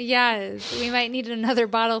 Yes, we might need another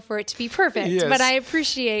bottle for it to be perfect. Yes. But I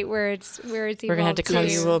appreciate where it's evolved. We're gonna have to call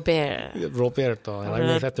you Robert. Roberto, and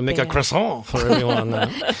I have to make a croissant for everyone.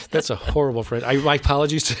 That's a horrible French. My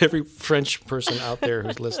apologies to every French person out there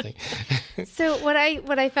who's listening. So what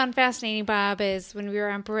I found fascinating, Bob, is when we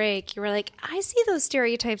were on break, you were like, I see those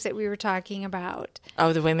stereotypes that we were talking about.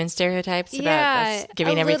 Oh, the women stereotypes about us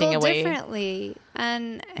giving everything away differently,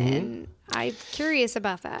 and I'm curious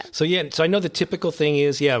about that. So I know the typical thing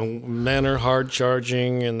is, men are hard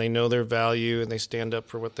charging and they know their value and they stand up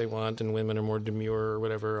for what they want, and women are more demure or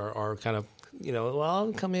whatever, are kind of, well,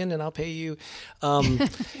 I'll come in and I'll pay you. And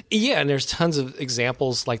there's tons of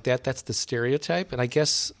examples like that. That's the stereotype, and I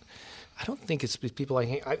guess I don't think it's people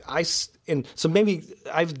and so maybe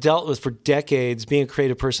I've dealt with for decades being a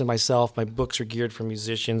creative person myself. My books are geared for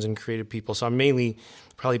musicians and creative people, so I'm mainly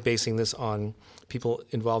probably basing this on people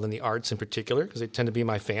involved in the arts in particular, because they tend to be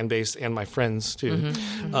my fan base and my friends too.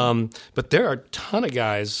 Mm-hmm. But there are a ton of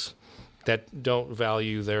guys that don't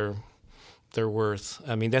value their worth.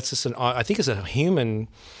 I mean, that's just I think it's a human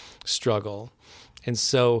struggle. And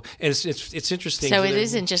so it's interesting. So it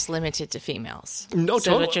isn't just limited to females. No,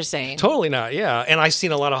 so what you're saying. Totally not, yeah. And I've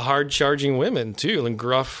seen a lot of hard-charging women, too, and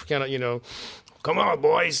gruff kind of, come on,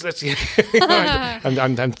 boys, let's get...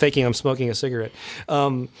 I'm thinking I'm smoking a cigarette.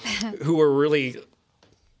 Who are really...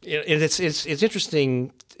 And it's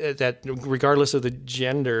interesting that regardless of the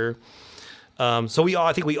gender... I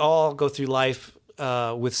think we all go through life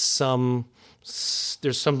with some...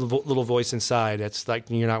 There's some little voice inside that's like,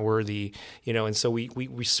 you're not worthy, and so we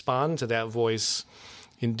respond to that voice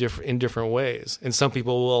in different ways. And some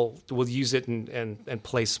people will use it and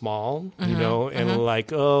play small,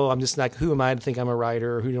 like, oh, I'm just like, who am I to think I'm a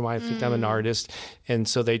writer? Or who am I to think I'm an artist? And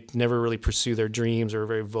so they never really pursue their dreams or are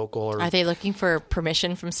very vocal. Or are they looking for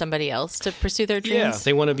permission from somebody else to pursue their dreams? Yeah,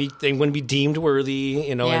 they want to be deemed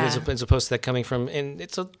worthy, as opposed to that coming from. And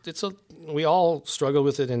we all struggle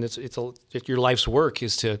with it, and it's your life's work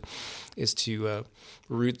is to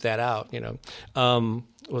root that out.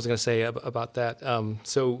 What was I going to say about that?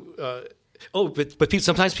 But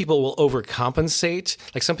sometimes people will overcompensate.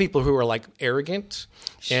 Like some people who are like arrogant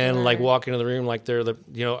and like walk into the room like they're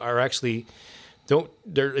are actually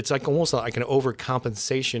it's like almost like an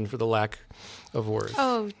overcompensation for the lack of worth.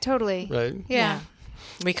 Oh, totally. Right? Yeah.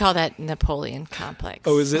 We call that Napoleon complex.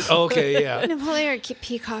 Oh, is it? Oh, okay, yeah. Napoleon or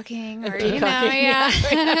peacocking, or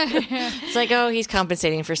It's like, he's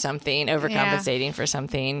compensating for something, overcompensating for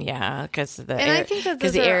something, because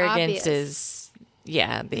the arrogance is,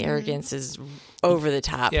 the arrogance is over the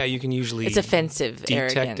top. Yeah, you can usually it's offensive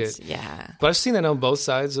detect arrogance. It. Yeah, but I've seen that on both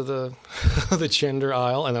sides of the the gender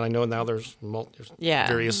aisle, and then I know now there's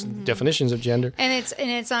various definitions of gender. And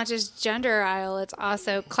it's not just gender aisle; it's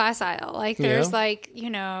also class aisle. Like there's that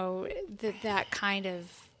kind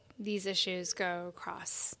of these issues go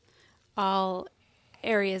across all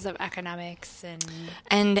areas of economics.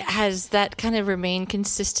 And has that kind of remained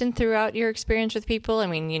consistent throughout your experience with people? I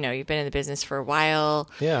mean, you've been in the business for a while.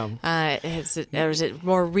 Yeah. Or is it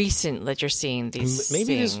more recent that you're seeing these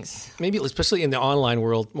things? Maybe especially in the online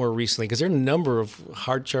world more recently, because there are a number of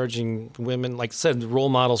hard-charging women, like I said, role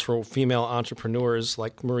models for female entrepreneurs,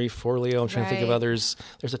 like Marie Forleo. I'm trying to think of others.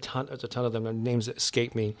 There's a ton of them. Their names that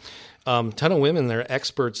escape me. Ton of women that are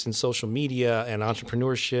experts in social media and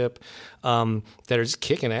entrepreneurship that are just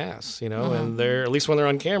kicking ass, and they're, at least when they're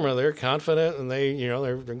on camera, they're confident and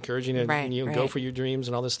they're encouraging you to go for your dreams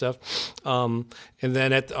and all this stuff. And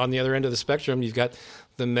then on the other end of the spectrum, you've got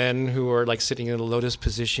the men who are like sitting in a lotus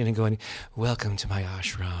position and going, "Welcome to my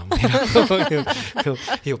ashram."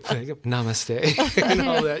 He'll namaste and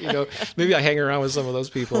all that. Maybe I hang around with some of those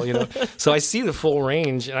people. So I see the full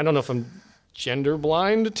range, and I don't know if I'm gender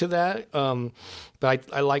blind to that, but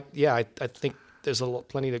I think there's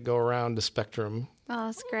plenty to go around the spectrum. Oh,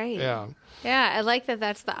 that's great. Yeah, I like that.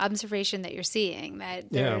 That's the observation that you're seeing,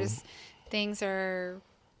 that there's things are,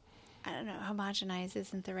 I don't know, homogenized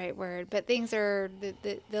isn't the right word, but things are,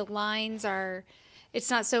 the lines are, it's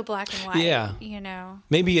not so black and white. Yeah.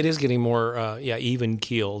 Maybe it is getting more, even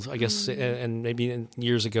keeled, I guess. And maybe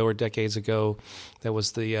years ago or decades ago, that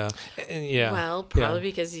was the, Well, probably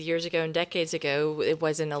because years ago and decades ago, it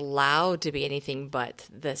wasn't allowed to be anything but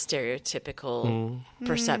the stereotypical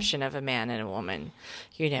perception of a man and a woman.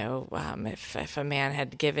 If a man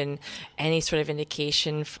had given any sort of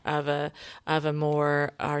indication of a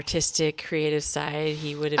more artistic, creative side,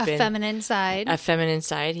 he would have been a feminine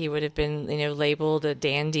side. He would have been, labeled called a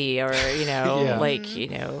dandy or,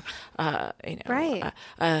 right.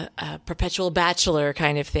 a perpetual bachelor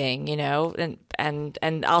kind of thing,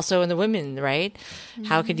 and also in the women, right?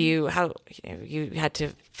 How could you had to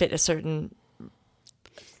fit a certain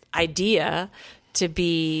idea to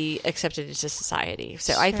be accepted into society.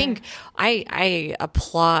 So I think I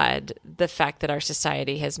applaud the fact that our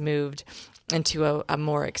society has moved into a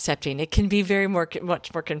more accepting. It can be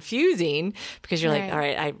much more confusing because you're like, all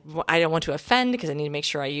right, I don't want to offend because I need to make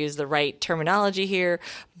sure I use the right terminology here,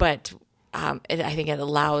 but I think it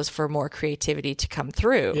allows for more creativity to come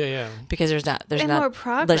through. Yeah. Because there's more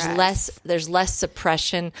progress. There's less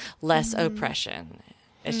suppression, less oppression.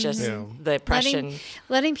 It's just the oppression.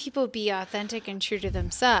 Letting people be authentic and true to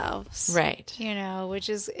themselves. Right. Which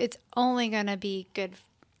is, it's only going to be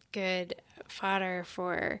good fodder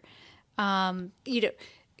for, who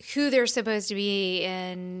they're supposed to be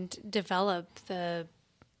and develop the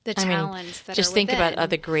talents that just are think within. about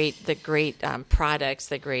the great products,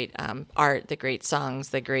 the great art, the great songs,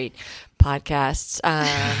 the great podcasts,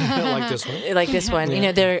 like this one.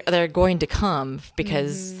 Yeah. They're going to come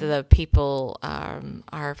because the people,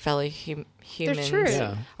 our fellow humans,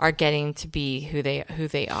 are getting to be who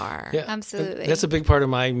they are. Yeah, absolutely. That's a big part of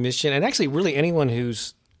my mission, and actually, really, anyone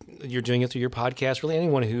you're doing it through your podcast, really,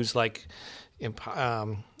 anyone who's like,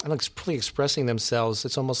 really expressing themselves.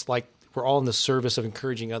 It's almost like we're all in the service of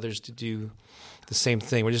encouraging others to do the same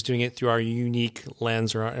thing. We're just doing it through our unique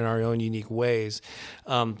lens or in our own unique ways.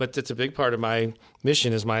 But it's a big part of my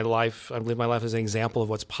mission is my life. I live my life as an example of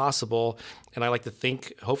what's possible. And I like to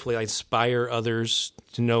think, hopefully I inspire others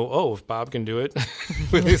to know, if Bob can do it.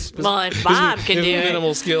 With if Bob can do it.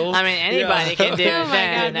 Minimal skills. I mean, anybody can do it. Oh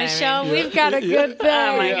my God, Michelle, we've got a good thing.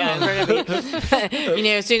 Oh my God.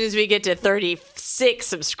 As soon as we get to 36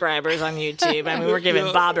 subscribers on YouTube, we're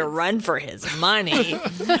giving Bob a run for his money.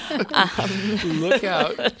 Look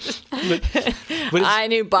out. But I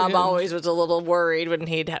knew Bob always was a little worried when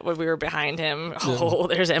we were behind him. Oh,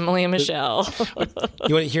 there's Emily and Michelle.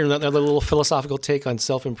 You want to hear another little philosophical take on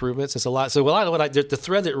self-improvement? It's a lot. So a lot of what the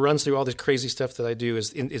thread that runs through all this crazy stuff that I do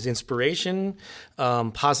is inspiration,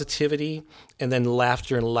 positivity, and then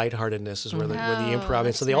laughter and lightheartedness is where the improv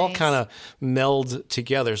is. So they all kind of meld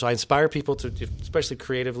together. So I inspire people to, especially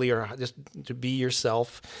creatively, or just to be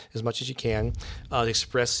yourself as much as you can,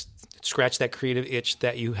 scratch that creative itch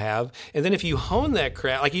that you have. And then if you hone that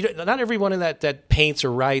craft, not everyone in that paints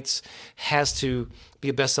or writes has to be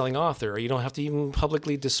a best-selling author, or you don't have to even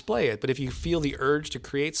publicly display it. But if you feel the urge to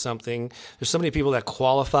create something, there's so many people that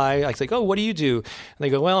qualify. Like, oh, what do you do? And they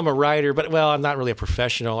go, well, I'm a writer, but I'm not really a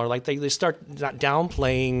professional. Or like they start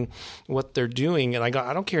downplaying what they're doing. And I go,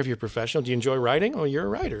 I don't care if you're a professional. Do you enjoy writing? Oh, you're a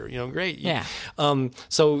writer. Great. Yeah.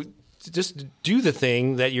 So just do the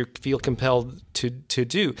thing that you feel compelled to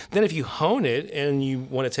do. Then if you hone it and you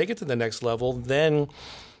want to take it to the next level, then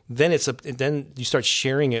you start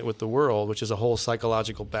sharing it with the world, which is a whole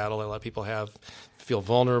psychological battle that a lot of people have. Feel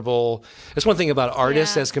vulnerable. That's one thing about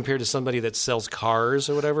artists as compared to somebody that sells cars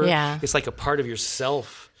or whatever. Yeah. It's like a part of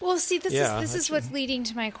yourself. Well, see, this is what's leading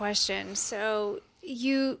to my question. So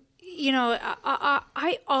I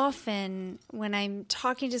often, when I'm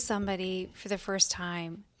talking to somebody for the first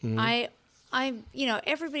time, I'm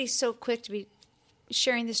everybody's so quick to be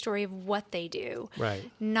sharing the story of what they do, right?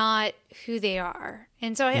 Not who they are.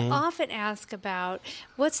 And so I often ask about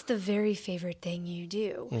what's the very favorite thing you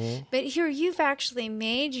do. But here you've actually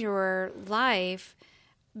made your life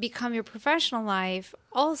become your professional life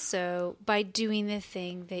also by doing the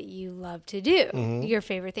thing that you love to do, your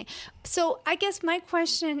favorite thing. So I guess my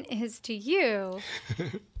question is to you,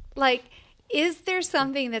 is there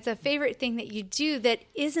something that's a favorite thing that you do that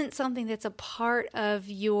isn't something that's a part of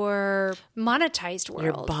your monetized world?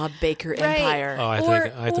 Your Bob Baker empire. Oh, I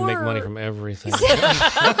have to make money from everything.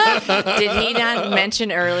 Did he not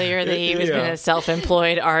mention earlier that he was been a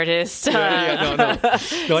self-employed artist? No, I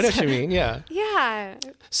know what you mean. Yeah. Yeah.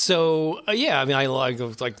 So I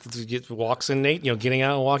like to get walks in nature. Getting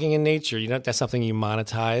out and walking in nature. That's something you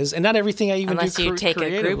monetize, and not everything I even unless do. Unless you take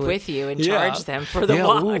a group with you and charge them for the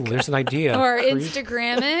walk. Ooh, there's an idea. Or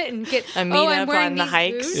Instagram it and get a meetup on the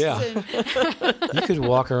hikes. You could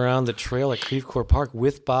walk around the trail at Creve Coeur Park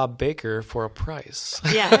with Bob Baker for a price.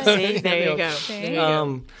 Yeah, see, there you go. There you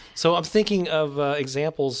go. So I'm thinking of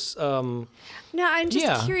examples. No, I'm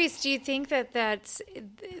just curious. Do you think that's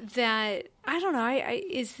I don't know.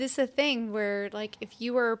 Is this a thing where, if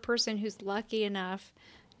you are a person who's lucky enough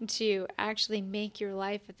to actually make your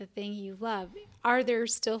life the thing you love, are there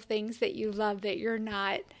still things that you love that you're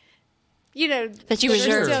not that you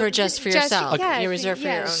reserve for yourself. You reserve for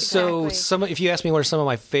your own. So, if you ask me what are some of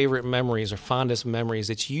my favorite memories or fondest memories,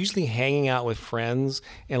 it's usually hanging out with friends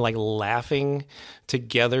and like laughing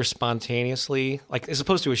together spontaneously, like as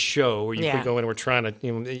opposed to a show where you could go in and we're trying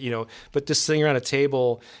to, but just sitting around a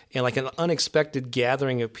table and like an unexpected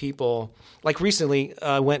gathering of people. Like recently,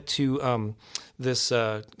 I went to this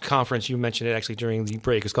conference. You mentioned it actually during the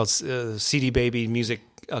break. It's called CD Baby Music.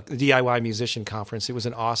 DIY musician conference. It was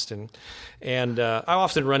in Austin, and I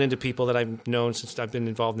often run into people that I've known since I've been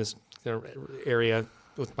involved in this area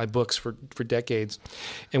with my books for decades.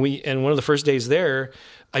 And one of the first days there,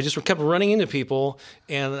 I just kept running into people,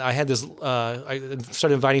 and I had this. I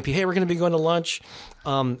started inviting people. Hey, we're going to be going to lunch,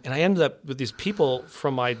 and I ended up with these people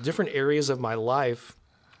from my different areas of my life.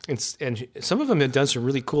 And some of them had done some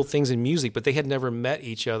really cool things in music, but they had never met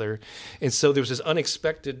each other. And so there was this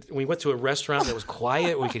unexpected, we went to a restaurant that was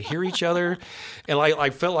quiet, we could hear each other. And I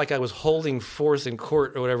felt like I was holding forth in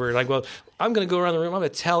court or whatever. And I go, I'm going to go around the room, I'm going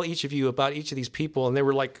to tell each of you about each of these people. And they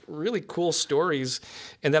were like really cool stories.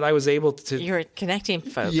 And that I was able to. You were connecting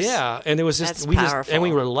folks. Yeah. And it was just, powerful.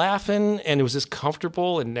 we were laughing, and it was just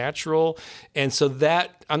comfortable and natural. And so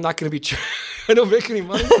that, I'm not going to be, I don't make any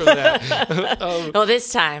money from that. Well,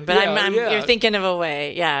 this time, but you're thinking of a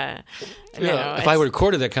way. Yeah. No, if I would have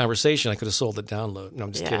recorded that conversation, I could have sold the download. No,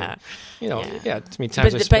 I'm just kidding. Too many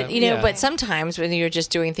times but sometimes when you're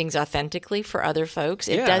just doing things authentically for other folks,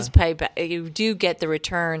 it does pay back. You do get the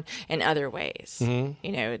return in other ways.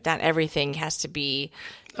 Mm-hmm. Not everything has to be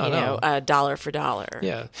dollar for dollar.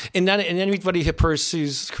 Yeah, and everybody who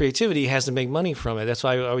pursues creativity has to make money from it. That's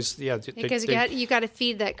why I always because you got to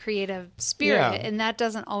feed that creative spirit, and that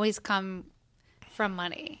doesn't always come from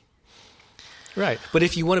money. Right. But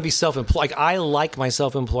if you want to be self-employed, like I like my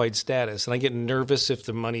self-employed status, and I get nervous if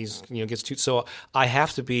the money's, gets too, so I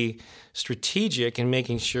have to be strategic in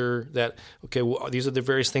making sure that, okay, well, these are the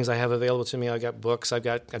various things I have available to me. I've got books, I've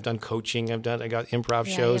done coaching, I got improv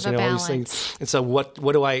shows, all these things. And so what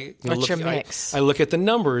do I What's your mix? I look at the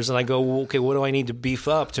numbers and I go, okay, what do I need to beef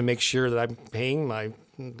up to make sure that I'm paying my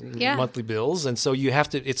monthly bills? And so you have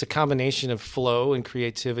to, it's a combination of flow and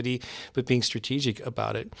creativity, but being strategic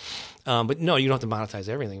about it. But no, you don't have to monetize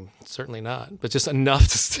everything. Certainly not. But just enough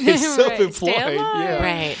to stay self-employed. Stay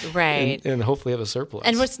alive. Right. And hopefully have a surplus.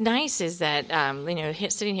 And what's nice is that,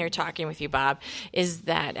 sitting here talking with you, Bob, is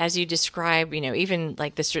that as you describe, even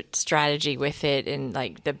like the strategy with it and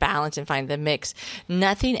like the balance and find the mix,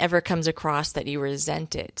 nothing ever comes across that you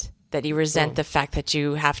resent it. That you resent the fact that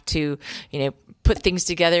you have to, put things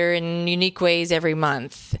together in unique ways every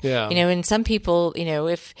month. Yeah. And some people,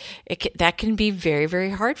 if that can be very, very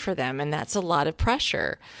hard for them, and that's a lot of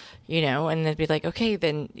pressure. And they'd be like, okay,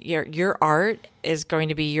 then your art is going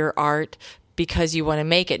to be your art because you want to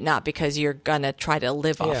make it, not because you're going to try to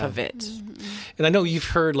live off of it. Mm-hmm. And I know you've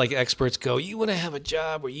heard like experts go, you want to have a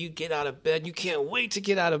job where you get out of bed, you can't wait to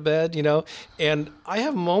get out of bed, And I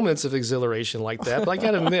have moments of exhilaration like that, but I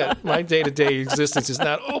got to admit, my day-to-day existence is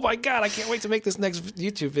not, oh my God, I can't wait to make this next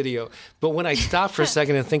YouTube video. But when I stop for a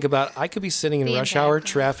second and think about, I could be sitting in rush hour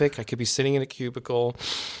traffic, I could be sitting in a cubicle,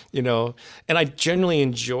 and I generally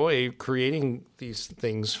enjoy creating these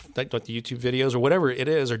things, like the YouTube videos or whatever it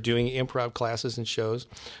is, or doing improv classes and shows.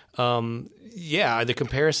 The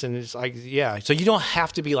comparison is like, so you don't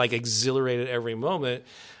have to be like exhilarated every moment,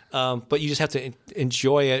 but you just have to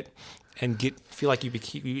enjoy it and feel like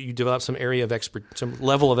you develop some area of some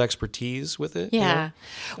level of expertise with it. Yeah.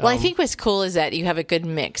 Well, I think what's cool is that you have a good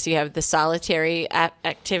mix. You have the solitary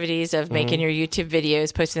activities of making your YouTube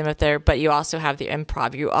videos, posting them up there, but you also have the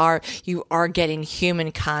improv. You are getting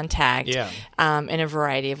human contact in a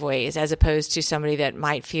variety of ways, as opposed to somebody that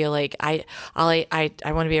might feel like I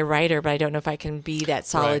want to be a writer, but I don't know if I can be that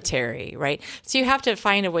solitary, right? So you have to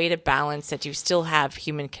find a way to balance that you still have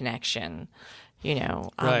human connection.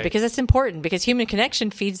 Because it's important, because human connection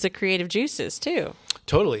feeds the creative juices too.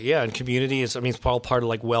 Totally, yeah, and community is, it's all part of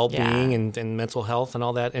like well-being and mental health and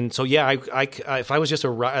all that. And so, I if I was just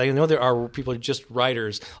I know there are people who are just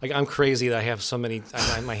writers. Like I'm crazy that I have I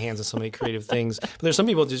have my hands on so many creative things. But there's some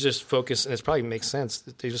people that just focus, and it probably makes sense,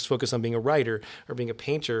 that they just focus on being a writer or being a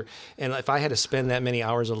painter. And if I had to spend that many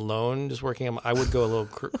hours alone just working, I would go a little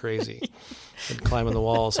crazy. I'd climb on the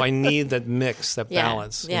wall. So I need that mix, that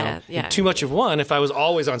balance. Too much of one. If I was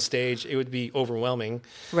always on stage, it would be overwhelming.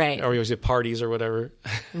 Right. Or we always at parties or whatever.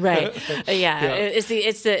 Right.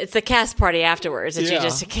 It's the cast party afterwards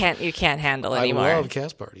that you can't handle anymore. I love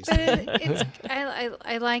cast parties. But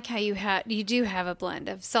I like how you do have a blend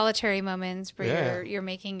of solitary moments where you're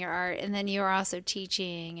making your art, and then you're also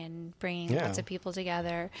teaching and bringing lots of people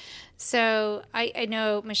together. So I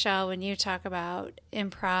know, Michelle, when you talk about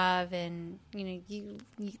improv and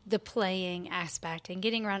the playing aspect and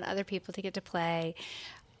getting around other people to get to play.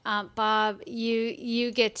 Bob,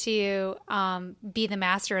 you get to be the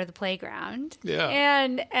master of the playground,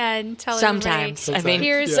 and tell sometimes.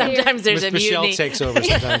 Sometimes there's a Michelle mutiny. takes over.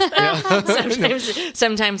 Sometimes,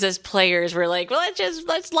 sometimes as players, we're like, well,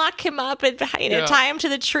 let's lock him up and tie him to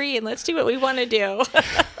the tree and let's do what we want to do.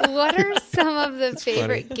 What are some of the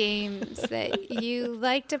favorite games that you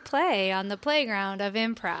like to play on the playground of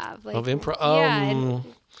improv?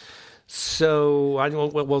 So I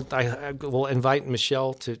will invite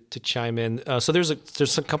Michelle to chime in. So there's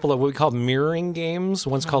a couple of what we call mirroring games.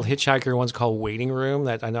 One's called Hitchhiker, one's called Waiting Room.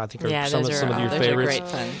 That I think are some of your favorites. Those are great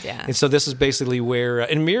fun. Yeah. And so this is basically where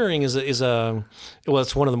and mirroring is it's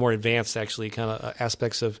one of the more advanced actually kind of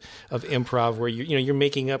aspects of improv where you're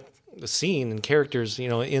making up the scene and characters,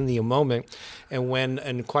 in the moment,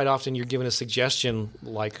 and quite often you're given a suggestion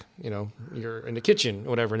like, you're in the kitchen or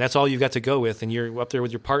whatever, and that's all you've got to go with, and you're up there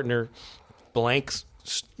with your partner, blank,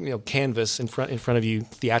 canvas in front of you,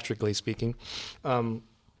 theatrically speaking. And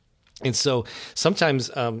so sometimes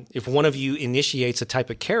if one of you initiates a type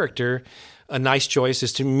of character, a nice choice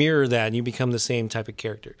is to mirror that, and you become the same type of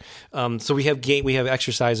character. So we have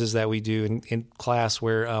exercises that we do in class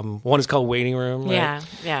where one is called Waiting Room. Right?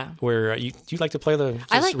 Yeah. Where do you like to play the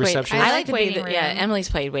receptionist? I like to be Emily's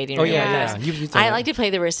played Waiting Room. Oh yeah. I like to play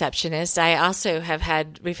the receptionist. I also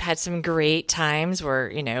we've had some great times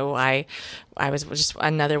where I was just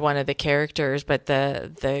another one of the characters, but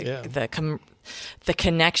the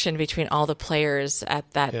connection between all the players at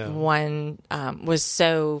that one was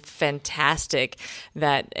so fantastic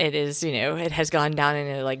that it is, it has gone down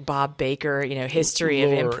into like Bob Baker, history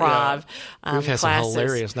of improv. We've had some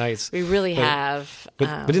hilarious nights. We really have.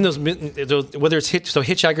 But in those, whether it's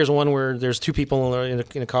Hitchhiker's one where there's two people in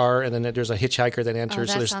a car, and then there's a hitchhiker that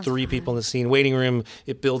enters, so there's three people in the scene. Waiting Room,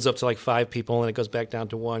 it builds up to like 5 people, and it goes back down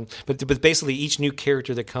to 1. But basically, each new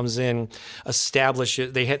character that comes in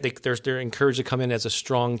establishes they're encouraged to come in as a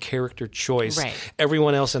strong character choice. Right.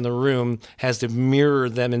 Everyone else in the room has to mirror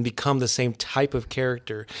them and become the same type of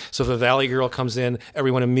character. So if a Valley Girl comes in,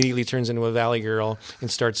 everyone immediately turns into a Valley Girl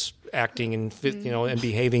and starts acting and and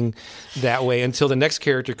behaving that way until the next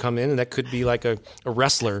character come in, and that could be like a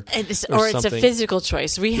wrestler or it's a physical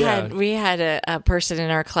choice. We had a person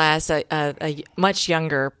in our class, a much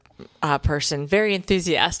younger person, very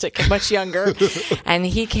enthusiastic, much younger, and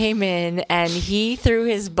he came in and he threw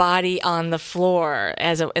his body on the floor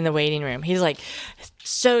in the waiting room. He's like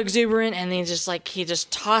so exuberant, and he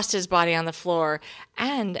just tossed his body on the floor.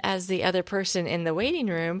 And as the other person in the waiting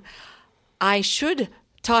room, I should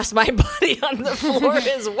toss my body on the floor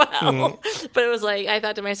as well. But it was like, I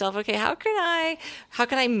thought to myself, okay, how can I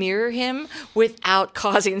mirror him without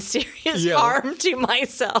causing serious harm to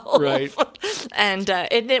myself? Right. And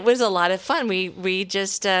it was a lot of fun. We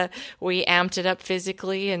just we amped it up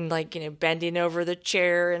physically and bending over the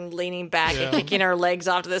chair and leaning back and kicking our legs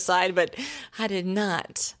off to the side. But I did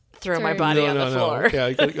not throw my body on the floor. Yeah,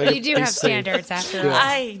 you do have standards after all.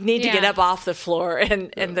 I need to get up off the floor,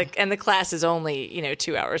 and the class is only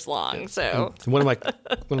 2 hours long. So one of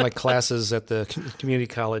my classes at the community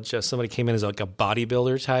college, somebody came in as like a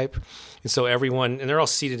bodybuilder type. And so everyone, and they're all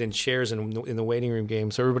seated in chairs in the waiting room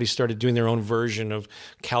game. So everybody started doing their own version of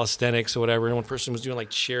calisthenics or whatever. And one person was doing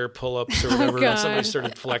like chair pull-ups or whatever. And somebody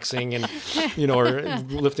started flexing and, or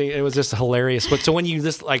lifting. It was just hilarious. But so when you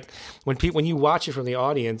when you watch it from the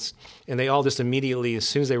audience and they all just immediately, as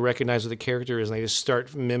soon as they recognize what the character is, and they just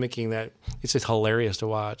start mimicking that, it's just hilarious to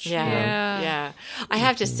watch. Yeah. I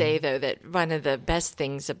have to say, though, that one of the best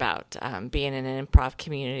things about being in an improv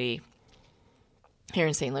community here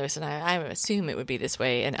in St. Louis, and I assume it would be this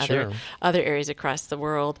way in other areas across the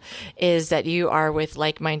world, is that you are with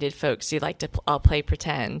like-minded folks. You like to all play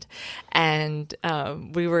pretend. And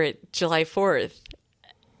we were at July 4th,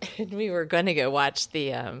 and we were going to go watch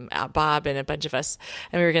the Bob and a bunch of us,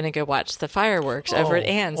 and we were going to go watch the fireworks over at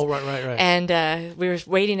Ann's. Oh, right. And we were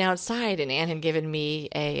waiting outside, and Ann had given me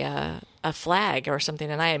a flag or something,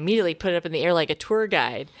 and I immediately put it up in the air like a tour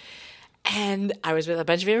guide. And I was with a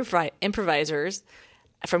bunch of improvisers,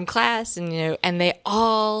 from class, and and they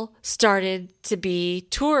all started to be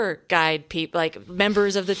tour guide people, like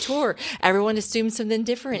members of the tour. Everyone assumed something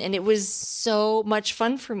different, and it was so much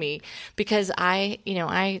fun for me because I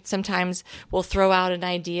sometimes will throw out an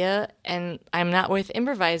idea, and I'm not with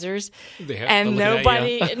improvisers, and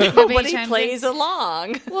nobody plays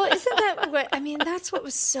along. Well, isn't that what I mean? That's what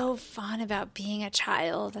was so fun about being a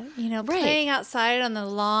child, playing outside on the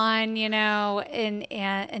lawn, and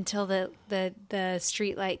until the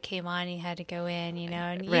street light came on, you had to go in,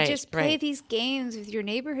 and you just play these games with your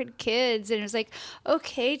neighborhood kids, and it was like,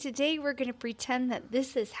 okay, today we're going to pretend that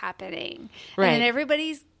this is happening, and then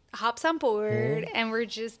everybody hops on board, and we're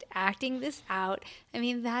just acting this out. I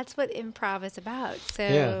mean, that's what improv is about. So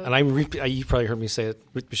and you probably heard me say it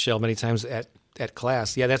with Michelle many times at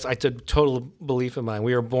class. Yeah, that's a total belief of mine.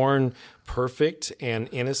 We are born perfect and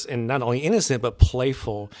innocent, and not only innocent but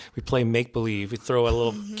playful. We play make believe. We throw a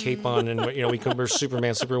little cape on, and we're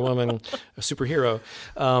Superman, Superwoman, a superhero,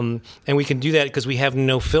 and we can do that because we have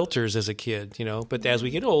no filters as a kid. But as we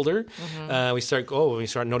get older, we start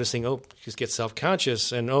noticing. Just get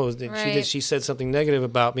self-conscious, and she said something negative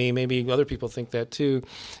about me. Maybe other people think that too,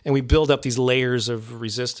 and we build up these layers of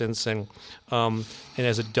resistance. And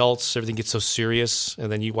as adults, everything gets so serious, and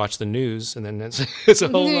then you watch the news, and then it's a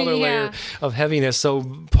whole other layer of heaviness. So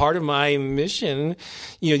part of my mission,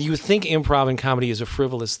 you would think improv and comedy is a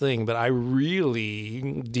frivolous thing, but I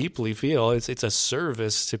really deeply feel it's a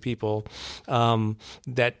service to people,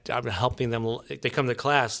 that I'm helping them. They come to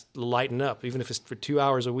class, lighten up, even if it's for 2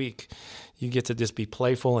 hours a week. You get to just be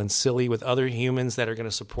playful and silly with other humans that are going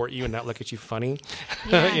to support you and not look at you funny.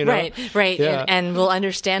 Yeah. Right. Yeah. And we'll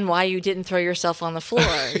understand why you didn't throw yourself on the floor.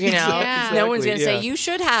 Exactly. No one's going to say you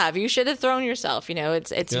should have thrown yourself.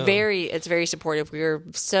 It's very supportive. We're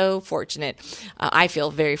so fortunate. I feel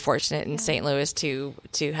very fortunate in St. Louis to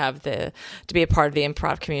have to be a part of the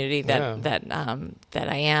improv community that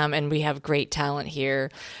I am, and we have great talent here.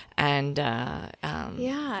 And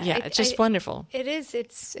it's just wonderful. It is.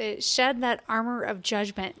 It shed that armor of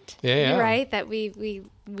judgment. Yeah. Right. That we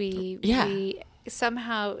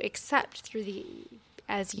somehow accept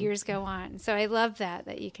as years go on. So I love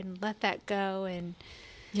that you can let that go and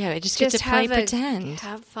just get to play pretend,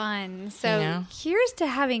 have fun. So here's to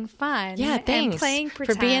having fun. Yeah, thanks and playing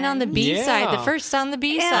pretend for being on the B side, the first on the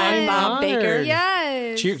B side, Bob Baker.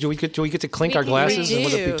 Yes. Do we get to clink our glasses and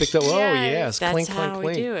be picked up? Oh yes, that's clink, how clink,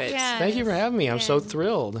 clink. We do it. Yes. Thank you for having me. I'm so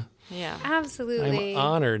thrilled. Yeah, absolutely. I'm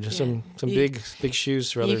honored. Some big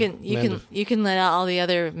shoes for other men. You can let all the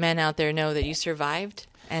other men out there know that you survived.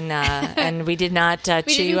 And we did not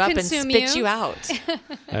chew you up and spit you out.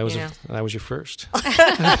 I was your first.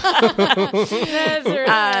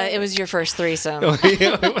 It was your first threesome.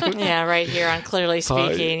 Right here on Clearly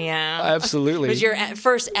Speaking. Absolutely. It was your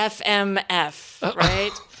first FMF,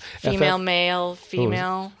 right? Female, male,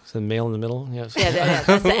 female. The male in the middle, yes. Yeah,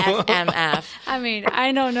 that's the FMF. I mean,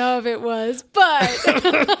 I don't know if it was, but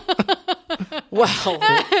well,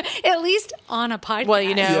 at least on a podcast.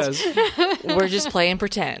 Well, we're just playing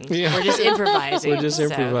pretend. Yeah. We're just improvising. So,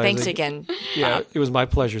 thanks again. Yeah, it was my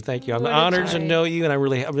pleasure. Thank you. I'm honored to know you, and I'm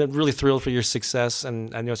really thrilled for your success,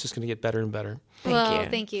 and I know it's just going to get better and better.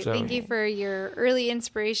 Thank you. Thank you for your early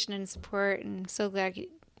inspiration and support, and so glad you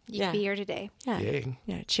could be here today. Yeah. Yay.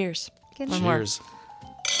 Yeah. Cheers. Good. Cheers.